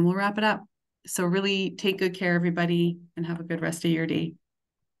 And then we'll wrap it up. So really take good care, everybody, and have a good rest of your day.